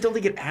 McFlurry. I just don't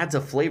think it adds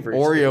a flavor. It's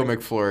Oreo like-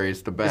 McFlurry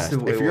is the best. the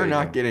way- If you're way,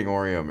 not yeah. getting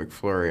Oreo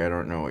McFlurry, I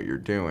don't know what you're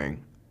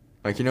doing.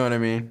 Like, you know what I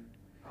mean?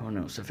 Oh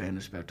no,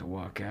 Savannah's about to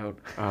walk out.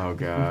 Oh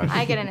gosh.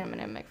 I get an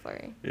M&M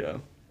McFlurry. Yeah.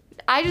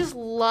 I just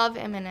love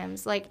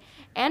M&Ms. Like,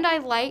 and I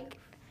like.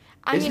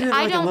 I Isn't mean, it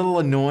I like don't. a little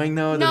annoying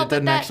though No, that it but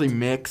doesn't that- actually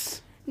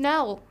mix?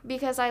 No,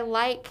 because I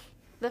like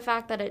the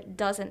fact that it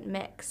doesn't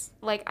mix.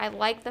 Like, I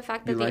like the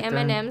fact that You the like that?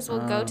 M&Ms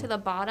will go Oh. to the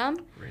bottom,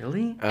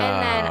 Really? and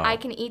then Oh. I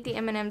can eat the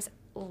M&Ms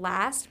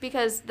last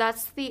because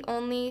that's the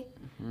only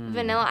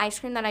vanilla ice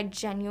cream that I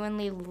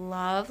genuinely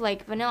love.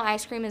 Like, vanilla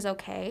ice cream is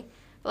okay,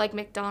 but like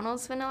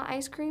McDonald's vanilla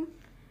ice cream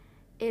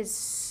is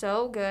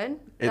so good.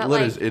 that,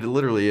 like, It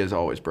literally is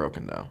always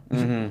broken though.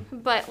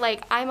 But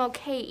like I'm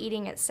okay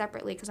eating it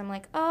separately because I'm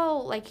like,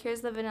 oh, like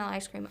here's the vanilla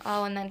ice cream.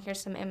 Oh, and then here's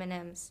some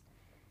M&Ms.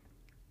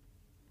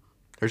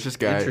 There's this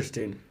guy.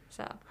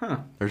 So Huh.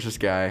 There's this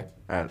guy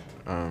at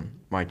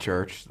my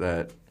church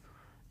that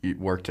he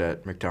worked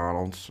at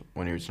McDonald's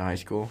when he was in high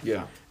school.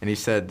 Yeah. And he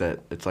said that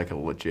it's like a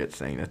legit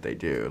thing that they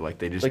do. Like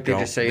they just Like they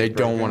don't just say they it's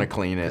don't broken want to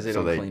clean it, 'cause they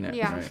so don't they clean it.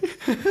 Yeah.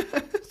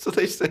 Right. so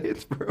they say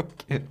it's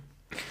broken.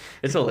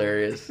 It's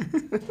hilarious.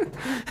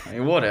 I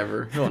mean,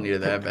 whatever. We don't need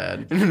it that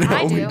bad. No,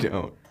 I we do.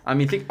 don't. I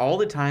mean, think all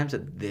the times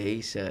that they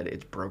said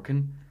it's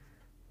broken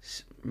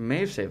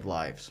may have saved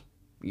lives.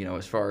 You know,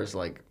 as far as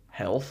like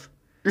health.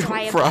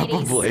 Diabetes.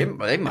 Probably.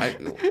 They might,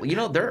 you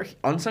know, they're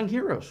unsung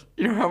heroes.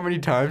 You know how many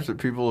times that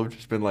people have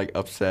just been like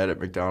upset at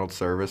McDonald's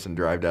service and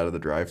drived out of the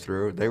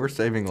drive-through? They were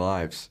saving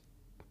lives.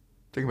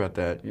 Think about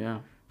that. Yeah.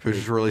 If it was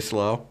just really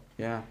slow,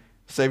 Yeah.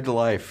 saved a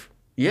life.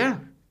 Yeah.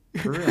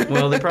 For real.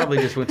 Well, they probably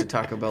just went to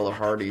Taco Bell or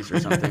Hardee's or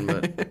something,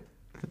 but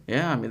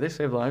yeah, I mean, they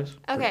save lives.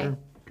 for okay. sure.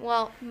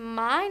 Well,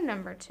 my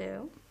number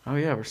 2 Oh,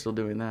 yeah, we're still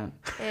doing that.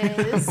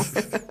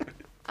 is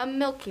a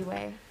Milky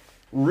Way.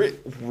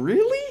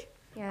 Really?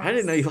 Yes. I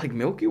didn't know you like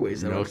Milky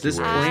Ways. Though. Milky Just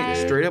Ways, plain,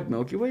 dude. straight up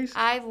Milky Ways?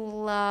 I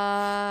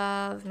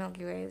love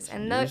Milky Ways,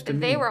 and News to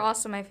they me. were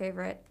also my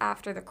favorite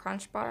after the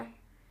Crunch Bar.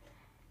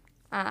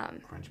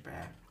 Crunch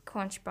back.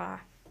 Crunch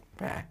Bar.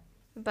 Back.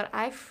 But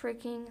I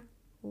freaking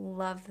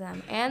love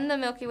them. And the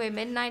Milky Way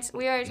Midnights.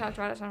 We already talked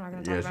about it, so I'm not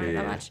going to talk Yes, about it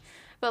that yeah. much.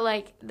 But,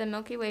 like, the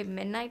Milky Way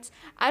Midnights,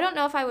 I don't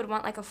know if I would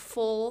want, like, a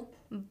full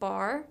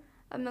bar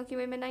of Milky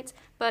Way Midnights,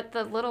 but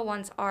the little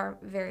ones are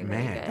very,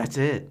 very Man, good. that's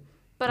it.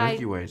 But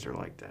Milky Ways are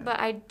like that. But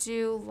I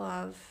do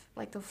love,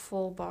 like, the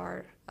full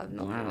bar of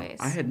Milky Wow. Ways.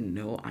 I had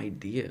no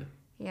idea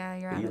Yeah,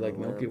 you're that out you of the like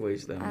Milky loop.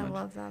 Ways that I much.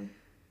 love them.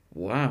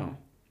 Wow.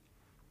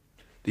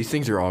 These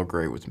things are all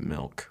great with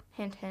milk.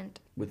 Hint, hint.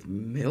 With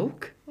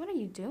milk? What are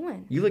you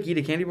doing? You like eat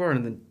a candy bar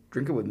and then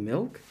drink it with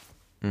milk?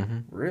 Mm-hmm.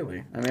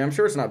 Really? I mean, I'm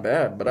sure it's not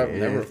bad, but I've Yeah,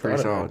 never it's pretty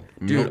thought solid.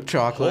 of it. Dude, Milk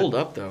chocolate. Hold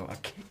up, though. A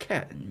Kit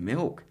Kat and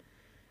milk.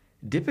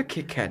 Dip a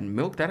Kit Kat in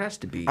milk? That has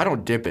to be... I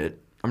don't dip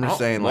it. I'm just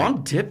saying, like,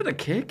 I'm dipping a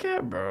Kit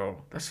Kat,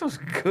 bro. That sounds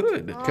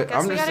good. Well, I guess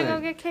I'm we just gotta go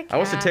saying- get Kit Kats. I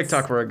watched a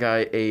TikTok where a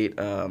guy ate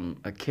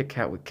a Kit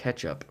Kat with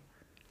ketchup.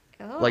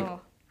 Oh. like,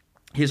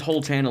 His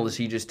whole channel is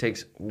he just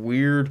takes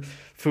weird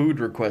food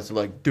requests,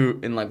 like,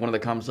 dude, in like one of the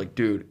comments, like,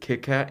 dude,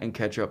 Kit Kat and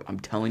ketchup, I'm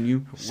telling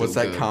you, so was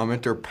that good.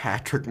 commenter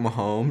Patrick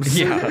Mahomes?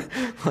 Yeah.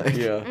 Like,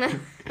 Yeah.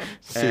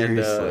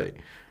 seriously.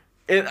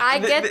 I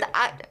get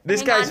that.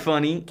 This Hang guy's on.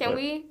 funny.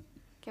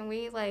 Can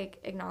we like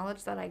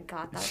acknowledge that I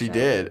got that? She joke?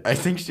 did. I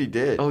think she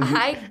did. Oh,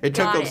 you, it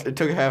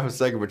took half a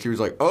second, but she was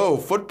like, "Oh,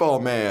 football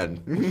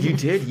man." you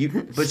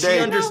did. But she Stay.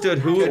 understood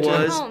who it Ketchup.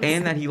 was Mahomes.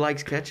 and that he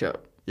likes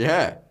ketchup.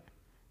 Yeah.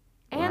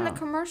 And Wow. the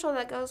commercial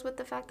that goes with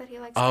the fact that he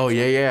likes. Oh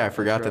ketchup. yeah. I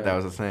forgot That's that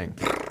right. was a thing.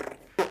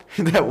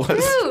 That was.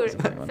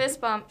 Dude,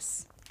 fist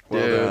bumps.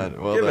 Well Dude,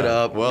 done. Well give done. it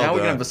up. Well now we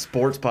done. can have a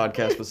sports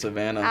podcast with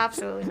Savannah.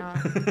 Absolutely not.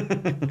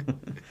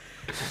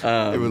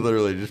 It would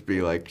literally just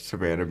be like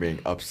Savannah being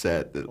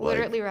upset that like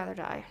Literally rather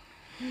die.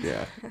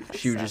 yeah.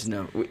 She would just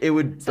know. It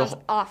would. Sounds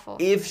awful.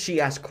 If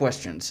she asked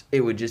questions,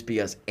 it would just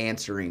be us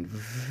answering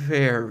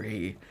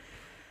very,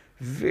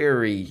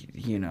 very,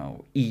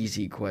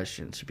 easy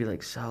questions. She'd be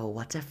like, "So,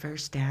 what's a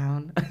first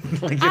down?"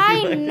 Like, it'd be I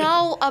like-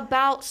 know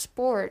about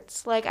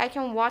sports. Like I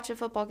can watch a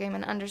football game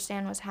and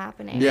understand what's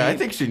happening. Yeah, I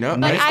think she knows.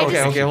 But I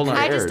just, hold on.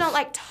 I just don't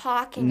like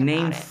talking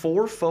Name about it.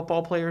 4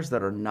 football players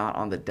that are not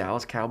on the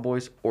Dallas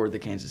Cowboys or the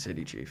Kansas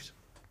City Chiefs.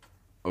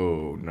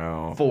 Oh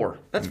no. 4.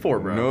 That's 4,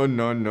 bro.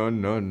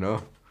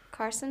 No.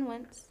 Carson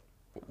Wentz.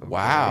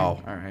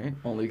 Wow. All right.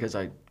 Only because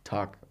I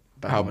talk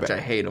about How how much bad?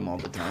 I hate them all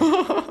the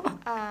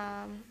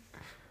time.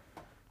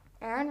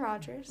 Aaron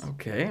Rodgers.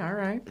 Okay. All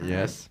right.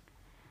 Yes.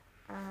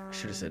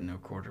 Should have said no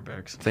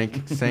quarterbacks.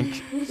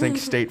 Think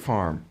State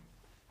Farm.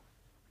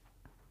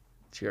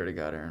 She already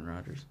got Aaron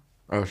Rodgers.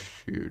 Oh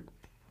shoot.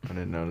 I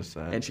didn't notice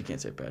that. And she can't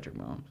say Patrick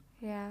Mahomes.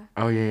 Yeah.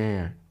 Oh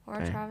yeah. Or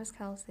Okay. Travis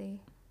Kelsey,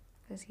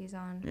 because he's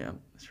on. Yeah,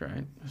 that's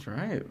right. That's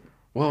right.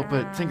 Well,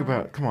 but think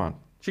about. Come on.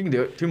 She can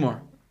do it. 2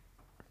 more.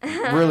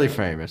 Really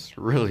famous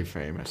here. Really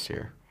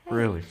famous.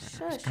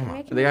 Shush, Come you're on.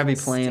 making They me gotta be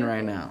feel playing right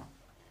stupid. now.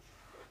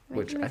 You're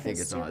Which making me I think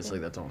feel it's honestly,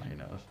 stupid. that's all he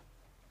knows.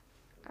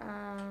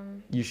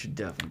 You should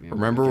definitely be able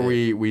to Remember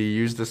get- we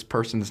used this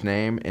person's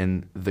name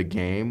in the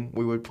game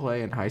we would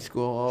play in high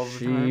school all the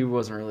She time?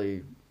 wasn't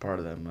really part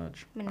of that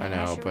much. I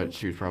know, but Menagerie.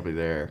 she was probably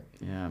there.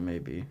 Yeah,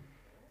 maybe.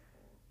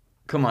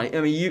 Come on.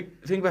 I mean, you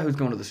think about who's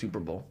going to the Super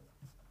Bowl.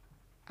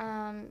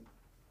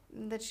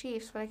 The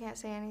Chiefs, but I can't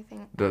say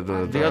anything. The on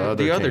The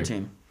that. other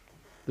team. team.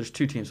 There's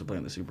 2 teams that play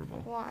in the Super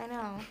Bowl. Well, I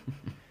know.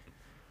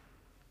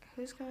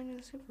 Who's going to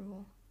the Super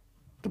Bowl?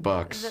 The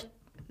Bucks.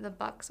 The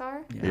Bucks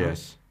are. Yeah.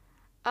 Yes.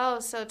 Oh,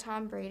 so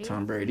Tom Brady.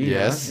 Tom Brady.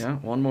 Yes. Yeah.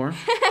 One more.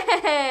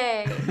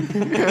 Hey.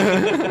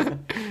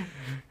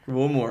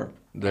 One more.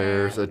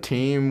 There's a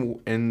team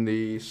in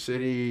the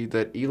city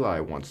that Eli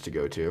wants to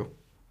go to.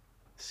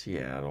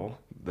 Seattle.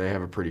 They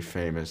have a pretty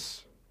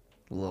famous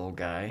Little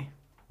guy.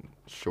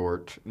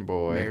 short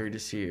boy. Married to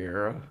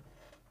Sierra.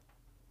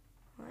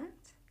 What?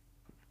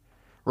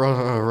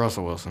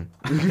 Russell Wilson.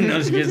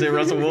 No, she can't say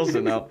Russell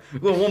Wilson now.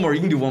 Well, one more. You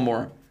can do one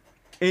more.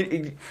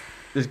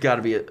 There's got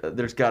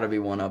to be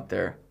one up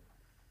there.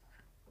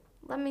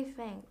 Let me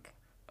think.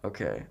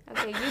 Okay.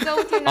 Okay, you go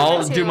with your number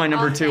I'll 2. do my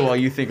number I'll 2 think. while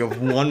you think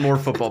of one more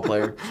football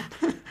player.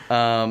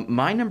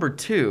 My number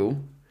 2,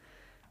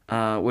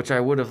 which I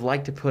would have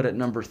liked to put at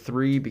number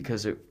 3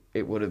 because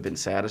it would have been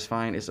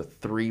satisfying, is a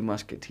Three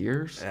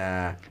Musketeers.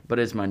 Yeah. But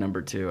it's my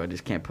number 2. I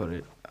just can't put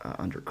it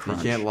under You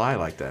Crunch. can't lie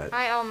like that.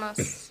 I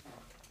almost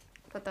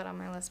put that on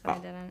my list, but I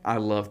didn't. I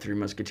love Three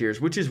Musketeers,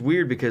 which is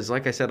weird because,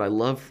 like I said, I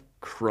love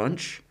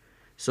crunch,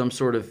 some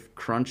sort of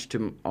crunch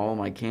to all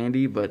my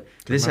candy, but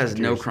this has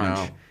no Musketeers,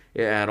 crunch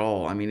at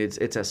all. I mean, it's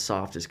as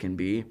soft as can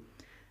be.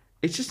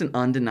 It's just an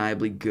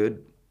undeniably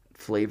good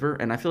flavor,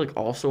 and I feel like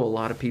also a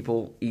lot of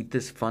people eat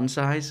this fun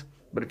size,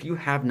 but if you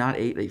have not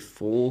ate a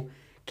full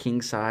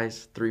king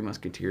size Three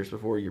Musketeers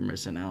before, you're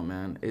missing out,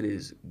 man. It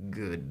is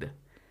good.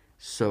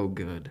 So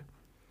good.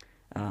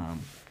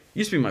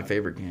 Used to be my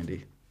favorite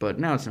candy, but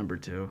now it's number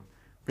 2.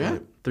 Yeah.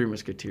 But Three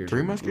Musketeers. Three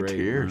are great,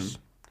 Musketeers.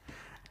 man.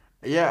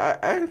 Yeah,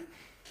 I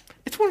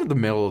it's one of the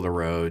middle of the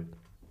road.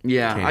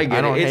 Yeah, candy. I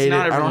get don't it. It's hate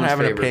not it. I don't everyone's have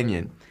an favorite.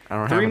 opinion. I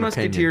don't Three have an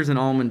Musketeers and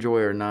Almond Joy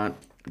are not.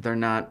 They're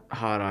not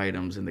hot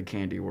items in the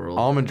candy world.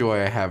 Almond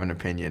Joy, I have an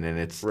opinion, and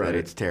it's Right. that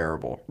it's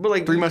terrible. But,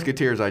 like, Three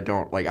Musketeers, I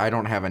don't like. I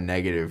don't have a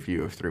negative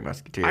view of Three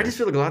Musketeers. I just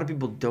feel like a lot of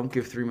people don't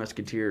give Three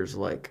Musketeers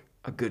like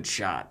a good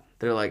shot.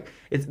 They're like,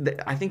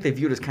 I think they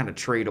view it as kind of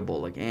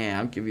tradable. Like,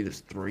 I'll give you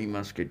this Three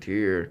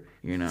Musketeer,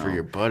 For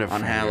your Butterfinger.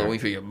 on Halloween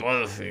for your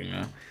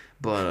Butterfinger.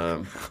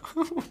 But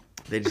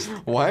they just.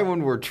 Why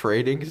when we're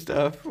trading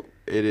stuff,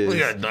 it is.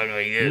 Dog like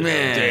this.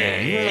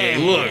 Hey,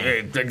 look,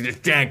 hey, check this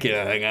jacket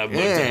out. I got a bunch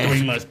Yeah. of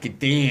Three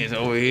Musketeers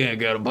over here. I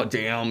got a bunch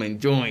of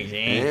almond joints,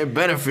 Yeah,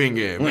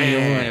 Butterfinger,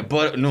 Man,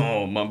 man.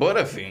 no, my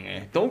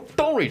Butterfinger.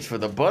 Don't reach for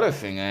the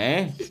Butterfinger,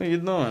 eh? What you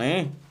doing,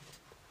 eh?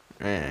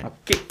 Man. I'll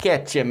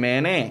catch you,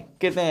 man, eh?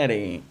 Get that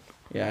in.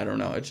 Yeah, I don't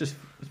know. It's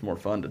more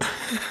fun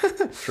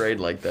to trade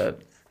like that.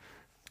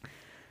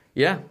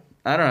 Yeah,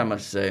 I don't have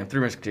much to say.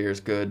 Three Musketeers,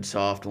 good,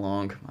 soft,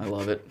 long. I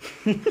love it.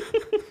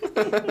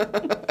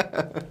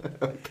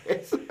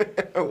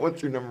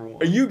 What's your number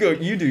one? You go.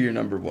 You do your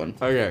number one.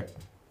 Okay.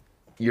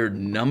 Your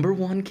number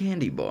one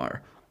candy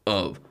bar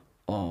of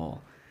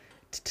all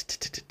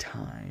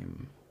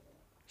time.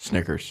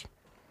 Snickers.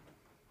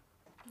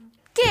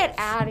 Get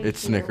out of here. It's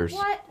Snickers.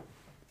 What?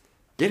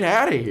 Get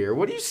out of here.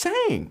 What are you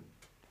saying?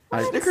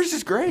 Snickers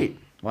is great.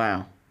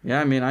 Wow. Yeah,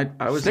 I mean, I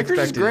was Snickers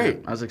is expecting great.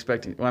 it. I was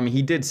expecting. Well, I mean,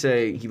 he did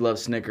say he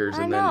loves Snickers,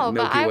 I and know, then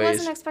but Milky I Ways.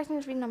 wasn't expecting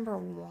it to be number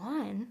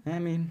one. I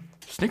mean,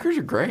 Snickers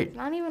are great.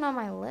 Not even on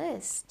my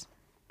list.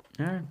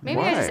 yeah. Maybe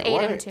Why? I just ate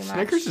Why? them too much.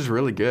 Snickers is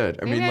really good.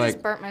 I Maybe mean, I like,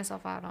 just burnt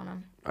myself out on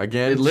them.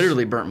 again, It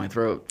literally burnt my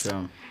throat.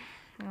 So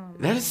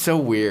that is so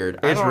weird.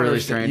 I it's don't really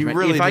understand. strange. You man.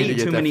 really if I need to eat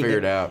get too that many,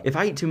 figured out. If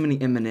I eat too many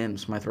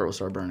M&Ms, my throat will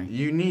start burning.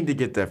 You need to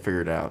get that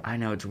figured out. I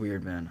know it's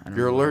weird, man. I don't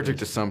You're know what it allergic is.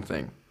 to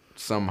something,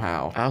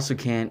 somehow. I also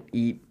can't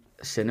eat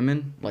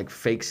cinnamon, like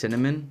fake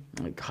cinnamon,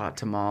 like hot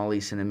tamale,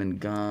 cinnamon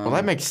gum. Well,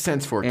 that makes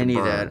sense for it any to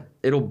of burn. that.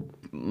 It'll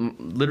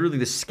literally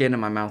the skin in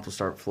my mouth will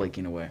start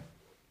flaking away.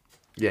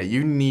 Yeah,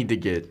 you need to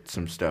get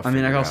some stuff. I mean,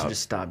 I figured can also out.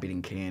 just stop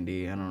eating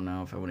candy. I don't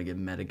know if I want to get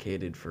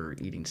medicated for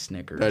eating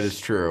Snickers. That is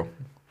true.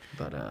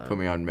 But Put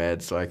me on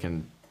meds so I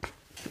can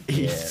eat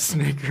Yeah.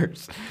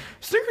 Snickers.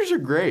 Snickers are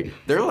great.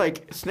 They're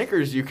like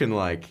Snickers. You can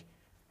like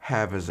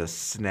have as a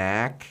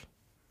snack.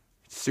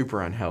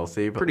 Super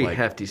unhealthy, but pretty like,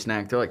 hefty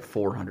snack. They're like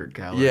 400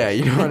 calories. yeah,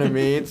 you know what I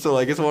mean. So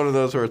like, it's one of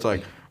those where it's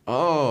like,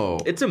 oh,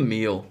 It's a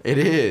meal. it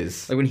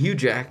is. Like when Hugh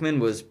Jackman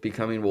was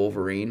becoming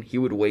Wolverine, he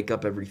would wake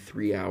up every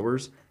 3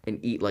 hours and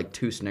eat like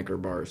 2 Snicker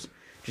bars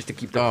just to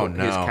keep his no.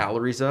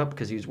 calories up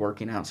because he was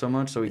working out so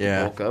much. So he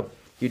Yeah. could bulk up.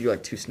 He'd do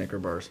like 2 Snicker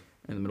bars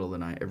in the middle of the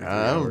night every 3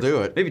 That'll hours.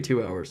 do it. Maybe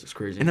 2 hours. It's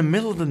crazy. In the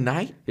middle of the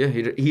night. Yeah,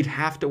 he'd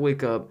have to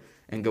wake up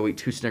and go eat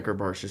 2 Snicker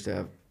bars just to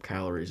have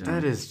calories in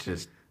That them. is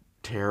just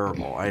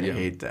terrible. I'd Yeah.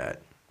 hate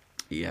that.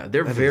 Yeah,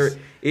 they're That very. is-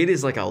 It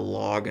is like a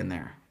log in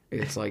there.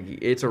 It's like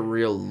it's a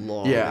real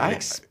log. Yeah, an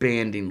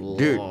expanding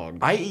Dude, log.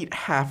 I eat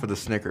half of the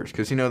Snickers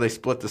because you know they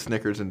split the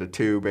Snickers into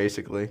 2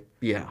 basically.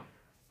 yeah,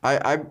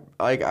 I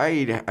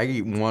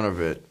eat one of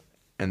it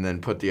and then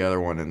put the other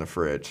one in the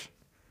fridge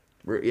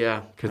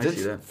yeah. because I it's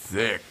see that.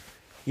 thick.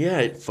 Yeah,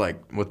 It's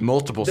like with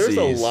multiple there's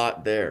C's. a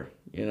lot there.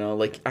 You know,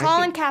 like I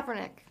Colin think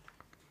Kaepernick.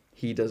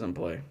 he doesn't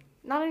play.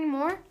 Not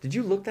anymore? Did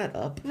you look that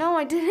up? No,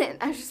 I didn't.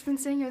 I've just been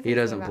sitting here thinking He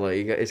doesn't about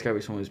play. It's got to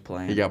be someone who's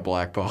playing. He got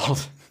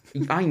blackballed.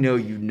 I know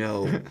you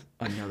know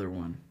another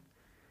one.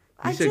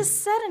 I said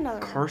just said another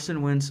one.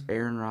 Carson Wentz,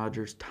 Aaron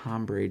Rodgers,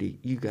 Tom Brady.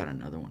 You got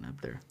another one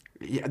up there.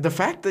 Yeah, the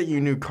fact that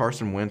you knew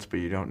Carson Wentz but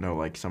you don't know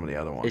like some of the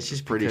other ones. It's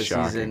just is pretty because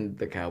shocking. he's in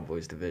the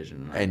Cowboys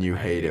division. And you I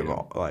hate him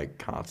all, like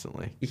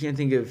constantly. You can't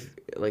think of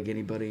like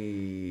any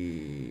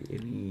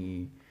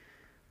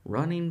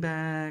running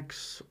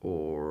backs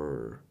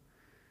or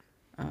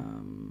I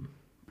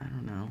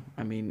don't know.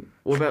 I mean,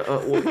 what about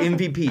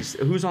MVPs?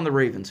 Who's on the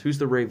Ravens? Who's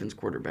the Ravens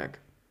quarterback?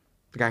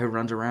 The guy who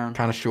runs around,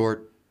 Kind of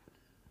short.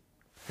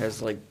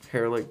 has like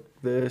hair like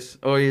this.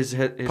 Oh, his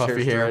Puffy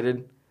hair's hair.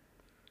 threaded.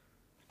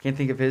 Can't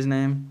think of his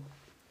name.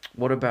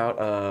 What about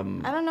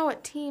I don't know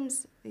what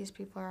teams these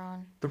people are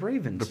on. the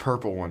Ravens? The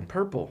purple one.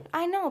 Purple.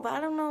 I know, but I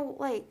don't know,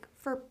 like,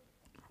 for...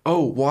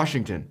 Oh,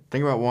 Washington.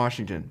 Think about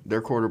Washington.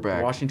 Their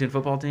quarterback. Washington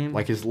football team.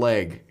 Like his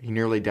leg. He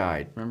nearly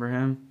died. Remember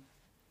him?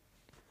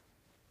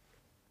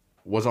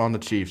 Was on the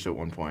Chiefs at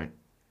one point.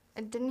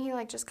 Didn't he,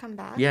 like, just come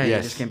back? Yeah,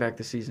 Yes. he just came back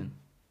this season.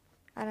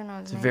 I don't know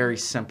his It's a name. very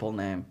simple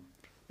name.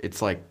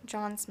 It's like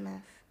John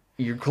Smith.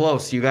 You're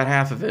close. You got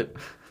half of it.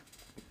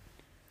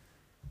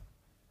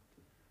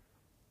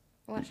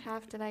 What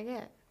half did I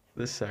get?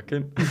 The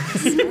second.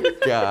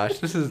 gosh,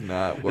 this is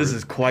not This worth-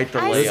 is quite the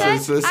I layup.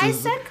 said, This I is-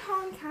 said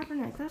Colin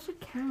Kaepernick. That should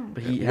count.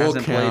 But he We'll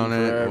hasn't played count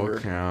it. forever. We'll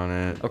count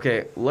it.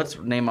 Okay, let's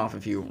name off a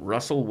few.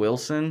 Russell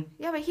Wilson.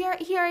 Yeah, but he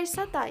already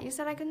said that. You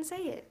said I couldn't say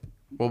it.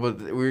 Well, but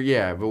we're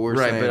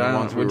Right, saying but the I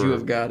ones don't. we Would you were-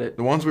 have got it?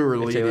 the ones we were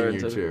If leading Taylor you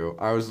had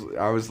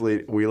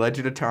to. We led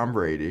you to Tom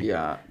Brady.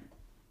 Yeah.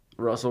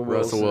 Russell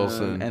Wilson. Russell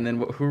Wilson. And then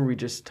who were we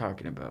just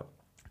talking about?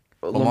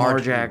 Lamar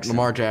Jackson.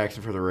 Lamar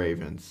Jackson for the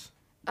Ravens.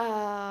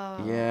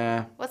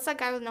 Yeah. What's that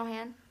guy with no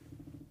hand?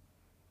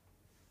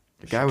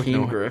 The guy with Shaquem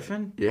no.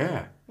 Griffin.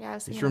 Yeah. Yeah, I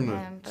was He's thinking from of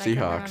the him, but I can't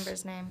Seahawks. remember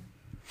his name.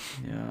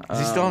 Yeah. Is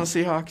he still on the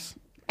Seahawks?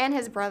 And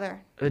his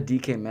brother.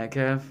 DK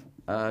Metcalf.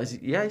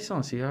 Yeah, he's still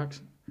on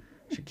Seahawks.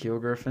 Shaquille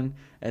Griffin.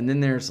 And then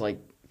there's like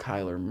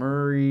Kyler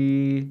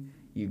Murray.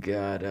 You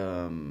got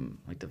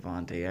like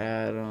Devontae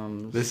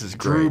Adams. This is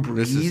Drew great.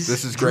 Brees.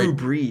 This is Drew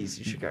great. Brees.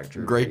 You should got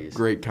Drew Great, Brees.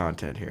 great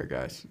content here,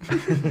 guys.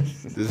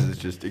 This is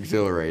just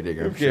exhilarating.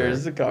 Who I'm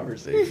cares? It's sure. a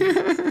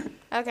conversation.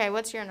 Okay,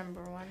 what's your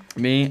number one?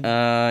 Me,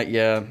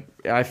 yeah.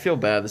 I feel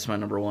bad. This is my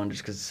number one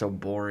just because it's so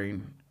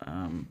boring.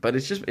 But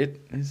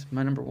it's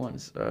my number one.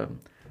 It's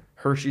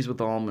Hershey's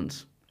with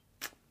almonds.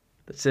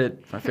 That's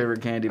it. My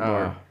favorite candy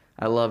bar.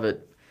 I love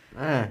it.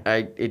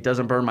 It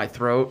doesn't burn my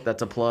throat.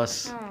 That's a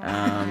plus.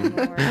 Oh,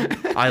 Lord.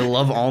 I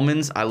love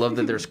almonds. I love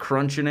that there's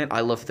crunch in it.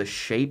 I love the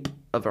shape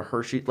of a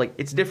Hershey. Like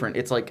it's different.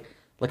 It's like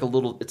a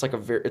little. It's like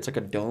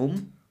a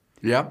dome.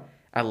 Yep.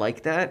 I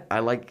like that. I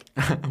like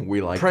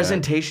We like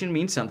presentation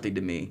means something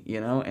to me,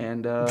 you know,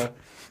 and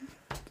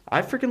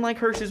I freaking like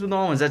Hershey's with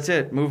almonds. That's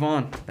it. Move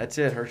on. That's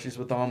it. Hershey's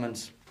with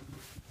almonds.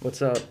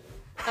 What's up?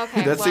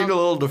 Okay. that. That seemed a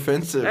little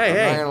defensive. I'm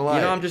not gonna lie.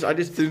 You know, I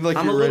just Seemed like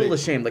I'm you a were little ready.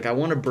 ashamed. Like I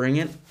want to bring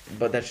it,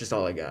 but that's just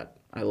all I got.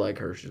 I like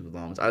Hershey's with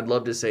almonds. I'd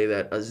love to say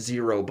that a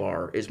zero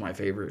bar is my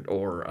favorite,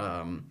 or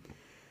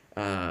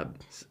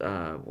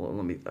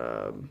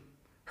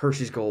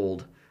Hershey's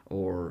Gold,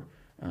 or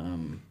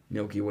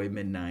Milky Way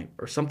Midnight,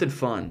 or something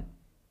fun.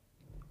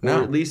 No.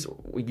 Or at least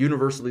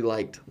universally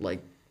liked,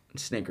 like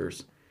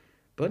Snickers.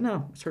 But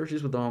no, it's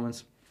Hershey's with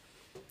almonds.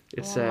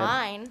 It's Well, sad.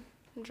 mine.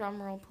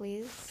 Drum roll,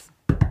 please.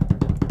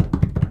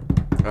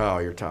 Oh,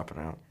 you're topping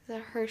out. The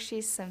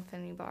Hershey's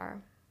Symphony Bar.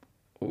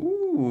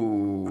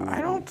 Ooh,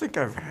 I don't think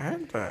I've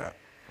had that.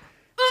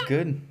 it's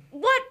good.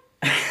 What?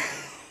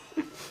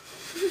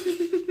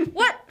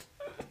 What?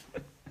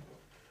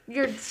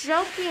 You're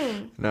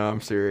joking, No,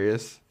 I'm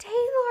serious.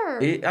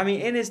 Taylor. I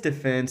mean, in his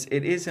defense,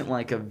 it isn't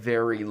like a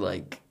very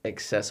like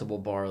accessible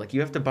bar. Like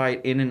you have to buy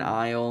it in an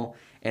aisle,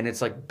 and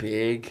it's like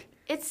big.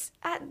 It's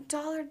at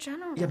Dollar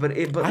General. Yeah, but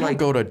I like don't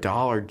go to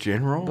Dollar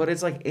General. but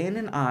it's like in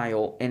an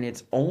aisle, and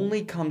it's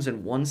only comes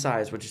in one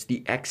size, which is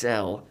the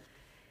XL.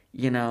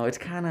 You know, it's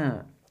kind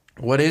of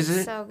What is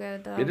it? So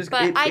good though. It is-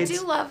 but I it's-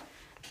 do love.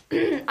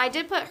 I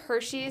did put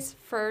Hershey's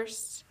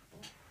first,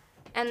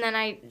 and then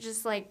I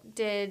just like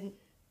did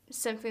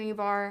Symphony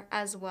Bar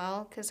as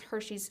well because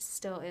Hershey's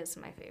still is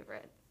my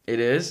favorite. it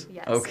is.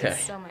 Yes, Okay.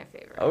 it's still my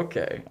favorite.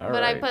 Okay. All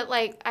but right. I put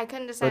like I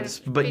couldn't decide.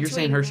 But you're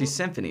saying between- Hershey's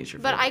Symphony is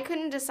your But favorite. I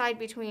couldn't decide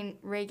between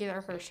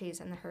regular Hershey's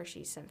and the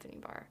Hershey's Symphony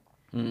Bar.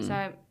 So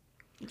I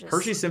just,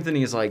 Hershey's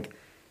Symphony is like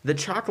the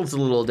chocolate's a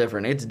little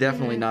different. It's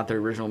definitely not the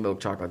original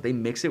milk chocolate. They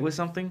mix it with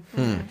something,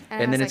 and it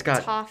then has, it's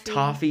like, got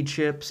toffee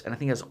chips, and I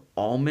think it has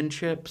almond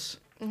chips.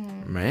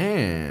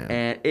 Man.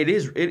 And it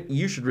is.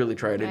 You should really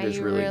try it. Yeah, it is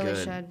you really really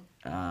good. should.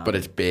 But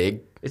it's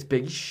big. It's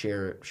big. You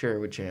share it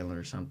with Chandler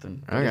or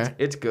something. But Okay.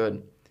 It's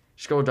good.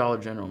 Just go to Dollar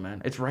General,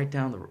 man. It's right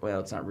down the. Well,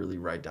 it's not really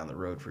right down the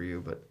road for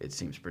you, but it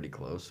seems pretty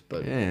close.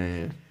 But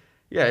Yeah.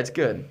 yeah, it's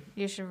good.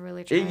 You should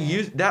really try.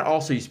 That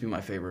also used to be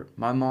my favorite.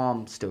 My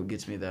mom still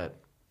gets me that.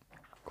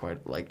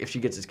 Quite like if she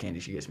gets this candy,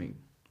 she gets me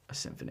a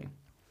Symphony.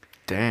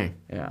 Dang.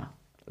 Yeah,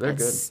 they're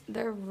good.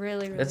 They're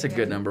really, really That's a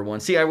good number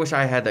one. See, I wish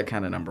I had that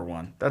kind of number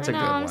one. That's I a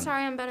know, good I'm one.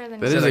 sorry, I'm better than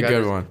That you. is Instead, a I got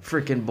good this one.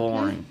 Freaking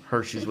boring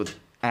Hershey's with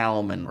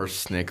almond. Or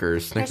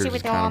Snickers. Snickers is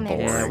with kind of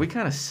almonds. boring. Yeah, we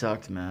kind of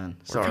sucked, man.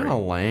 Sorry. Kind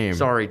of lame.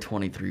 Sorry,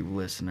 23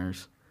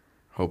 listeners.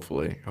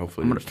 Hopefully I'm there's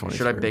gonna, 23.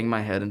 should I bang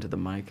my head into the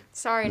mic?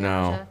 Sorry, No.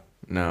 Naja.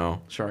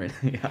 No. Sorry.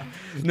 Yeah.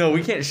 No,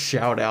 we can't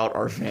shout out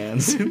our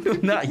fans.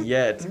 Not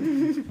yet.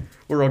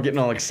 We're all getting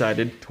all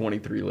excited.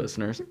 23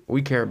 listeners.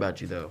 We care about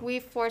you, though. We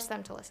forced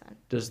them to listen.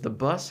 Does the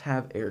bus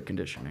have air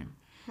conditioning?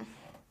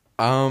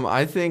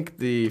 I think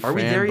the Are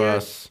we fan there yet?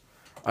 bus.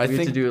 I We have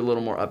think. to do a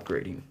little more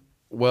upgrading.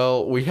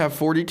 Well, we have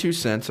 42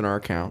 cents in our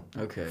account.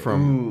 Okay.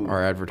 From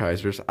our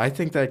advertisers. I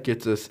think that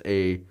gets us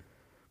a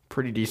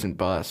pretty decent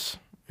bus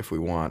if we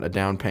want a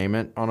down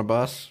payment on a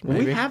bus. Well,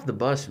 Maybe. we have the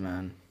bus,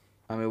 man.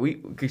 I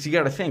mean, because you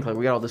got to think, like,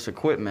 we got all this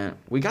equipment.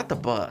 We got the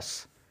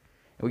bus.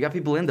 And we got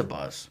people in the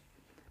bus.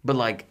 But,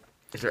 like,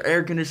 is there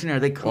air conditioning? Are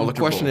they comfortable? Well, the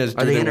question is, Are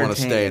do they want to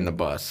entertained? stay in the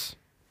bus?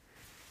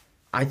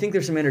 I think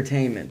there's some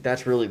entertainment.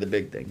 That's really the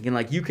big thing. And,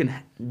 like, you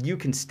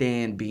can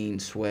stand being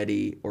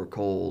sweaty or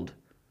cold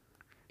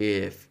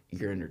if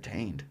you're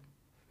entertained.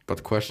 But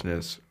the question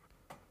is,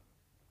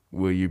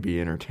 will you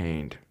be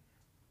entertained?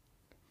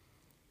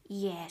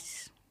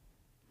 Yes.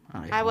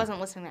 I I wasn't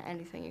listening to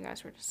anything you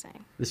guys were just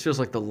saying. This feels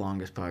like the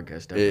longest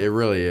podcast ever. It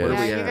really is. What are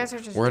Yeah, we you at? guys are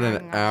just We're at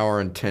dragging an on. hour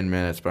and 10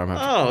 minutes, but I'm gonna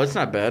have to, Oh, it's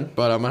not bad.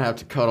 I'm gonna have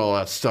to cut all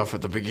that stuff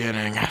at the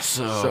beginning.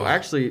 So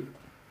actually,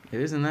 it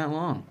isn't that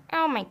long.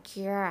 Oh my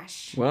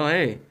gosh. Well,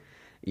 hey,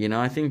 you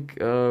know, I think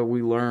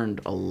we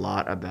learned a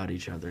lot about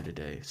each other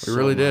today. We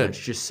really did. It's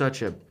just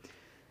such a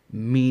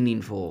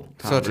meaningful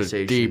Such a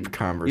conversation. deep You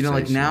know,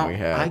 like conversation now we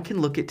had. I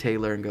can look at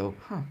Taylor and go,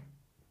 huh,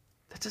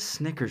 that's a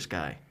Snickers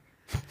guy.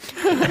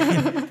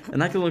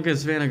 And I can look at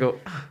Savannah and go,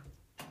 ah,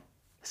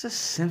 that's a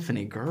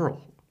Symphony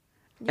girl.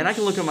 And I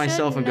can look at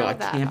myself and go, know I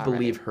that can't already.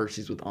 believe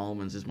Hershey's with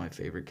almonds is my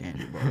favorite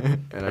candy bar.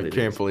 and But I it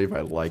can't is. believe I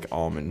like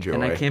almond joy.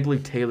 And I can't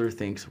believe Taylor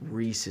thinks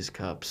Reese's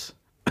cups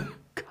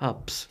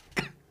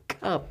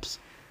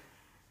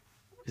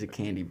is a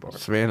candy bar.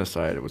 Savannah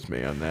sided with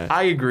me on that.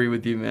 I agree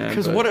with you, man.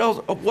 Because but- what else?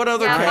 What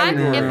other Yeah,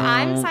 category? if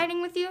I'm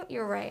siding with you,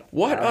 you're right.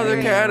 What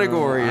other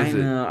category I is it?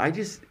 know. I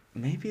just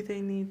maybe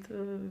they need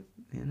to,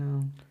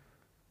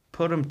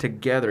 put them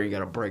together. You got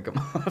to break them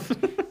off.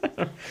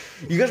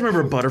 You guys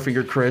remember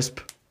Butterfinger Crisp?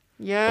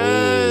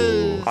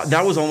 Yes.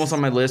 That was almost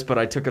on my list, but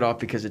I took it off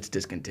because it's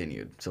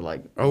discontinued. So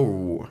like,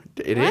 Oh,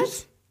 it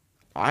is.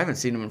 What? I haven't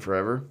seen them in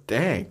forever.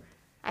 Dang.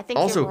 I think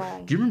Also, you're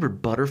wrong. do you remember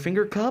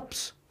Butterfinger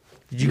cups?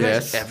 Did you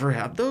guys Yes. ever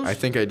have those? I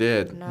think I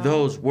did. No.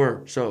 Those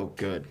were so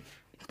good.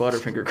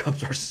 Butterfinger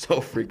cups are so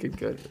freaking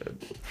good.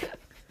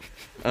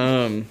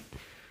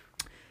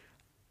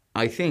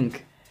 I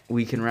think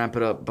we can wrap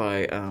it up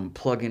by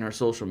plugging our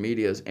social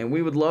medias, and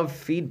we would love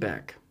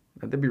feedback.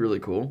 That'd be really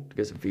cool to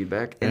get some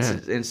feedback and,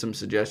 and some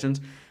suggestions.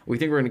 We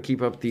think we're going to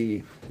keep up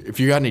the... If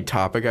you got any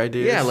topic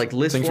ideas, Yeah, like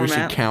list things format.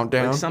 we should count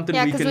down. Like something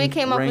Yeah, we because can we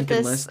came up with rank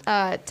and this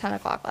list. 10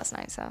 o'clock last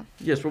night, so.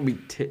 Yes, what we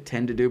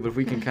tend to do, but if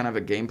we can kind of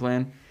have a game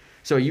plan.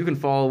 So you can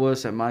follow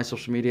us at my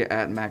social media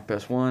at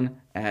MacBest1,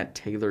 at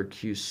Taylor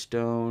Q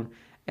Stone,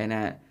 and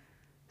at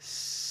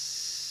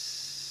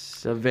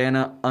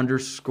Savannah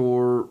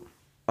 _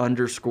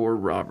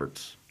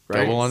 Roberts.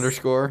 Right? Double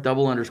underscore.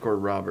 Double _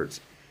 Roberts.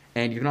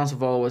 And you can also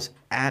follow us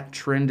at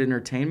Trend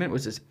Entertainment,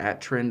 which is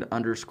at Trend _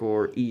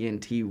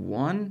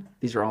 ENT1.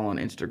 These are all on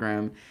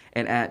Instagram.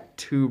 And at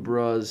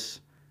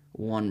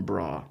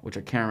 2bras1bra, which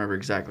I can't remember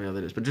exactly how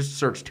that is, but just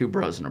search 2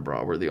 bras and a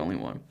bra. We're the only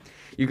one.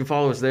 You can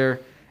follow us there.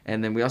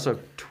 And then we also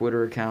have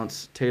Twitter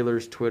accounts.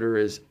 Taylor's Twitter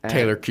is at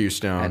Taylor Q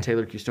Stone. At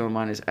Taylor Q Stone.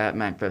 Mine is at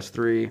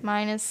MacBest3.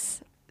 Mine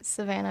is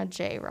Savannah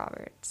J.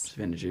 Roberts.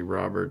 Savannah J.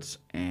 Roberts.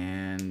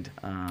 And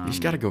You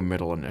just got to go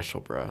middle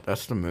initial, bro.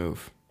 That's the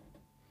move.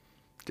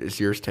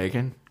 Is yours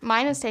taken?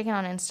 Mine is taken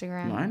on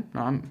Instagram. mine?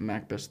 No, I'm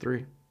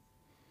MacBest3.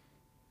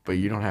 But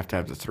you don't have to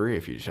have the 3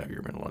 if you just have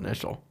your middle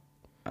initial.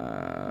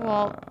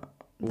 Well,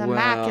 the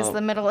Mac is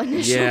the middle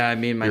initial. Yeah, I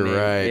mean my You're name.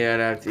 right.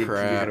 Yeah, it's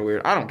Crap. kind of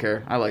weird. I don't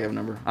care. I like a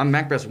number. I'm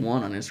MacBest1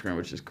 on Instagram,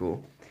 which is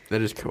cool.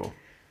 That is cool.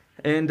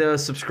 And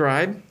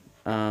subscribe.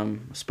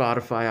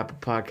 Spotify, Apple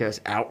Podcasts,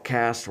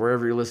 Outcast,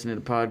 wherever you're listening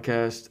to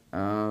podcasts.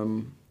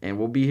 And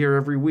we'll be here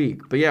every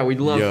week. But yeah,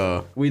 we'd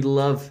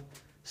love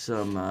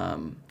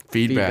some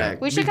Feedback.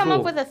 We should come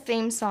up with a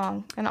theme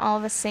song and all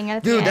of us sing it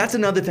at the Dude, end. that's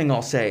another thing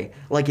I'll say.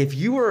 Like, if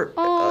you are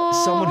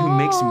someone who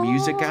makes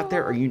music out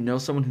there, or you know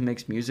someone who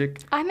makes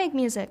music, I make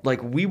music.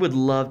 like, we would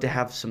love to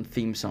have some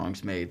theme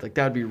songs made. Like,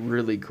 that would be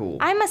really cool.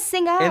 I'm a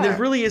singer. And there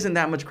really isn't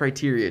that much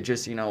criteria.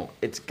 Just,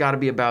 it's got to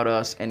be about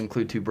us and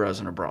include 2 bras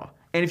and a bra.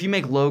 And if you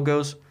make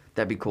logos,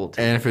 that'd be cool,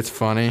 too. And if it's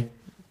funny,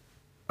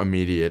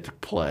 immediate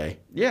play.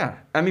 Yeah.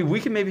 I mean, we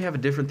can maybe have a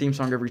different theme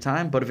song every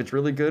time, but if it's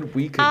really good,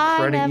 we could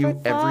credit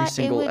you every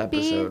single it would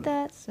episode. Be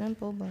that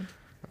simple, but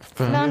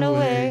found a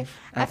way.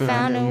 I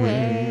found a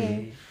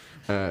way.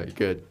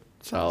 Good.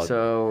 Solid.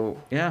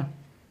 So, yeah.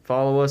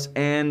 Follow us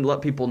and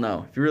let people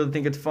know. If you really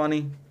think it's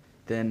funny,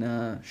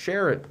 then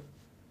share it.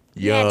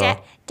 Yeah.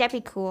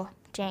 That'd be cool.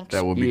 Thanks.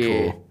 That would be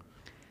Yeah. cool.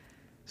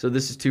 So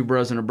this is 2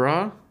 Bras and a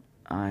Bra.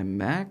 I'm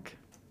Mac,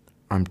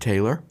 I'm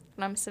Taylor.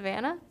 And I'm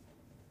Savannah.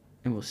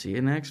 and we'll see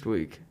you next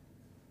week.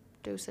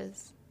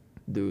 Deuces.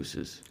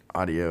 Deuces.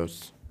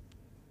 Adios.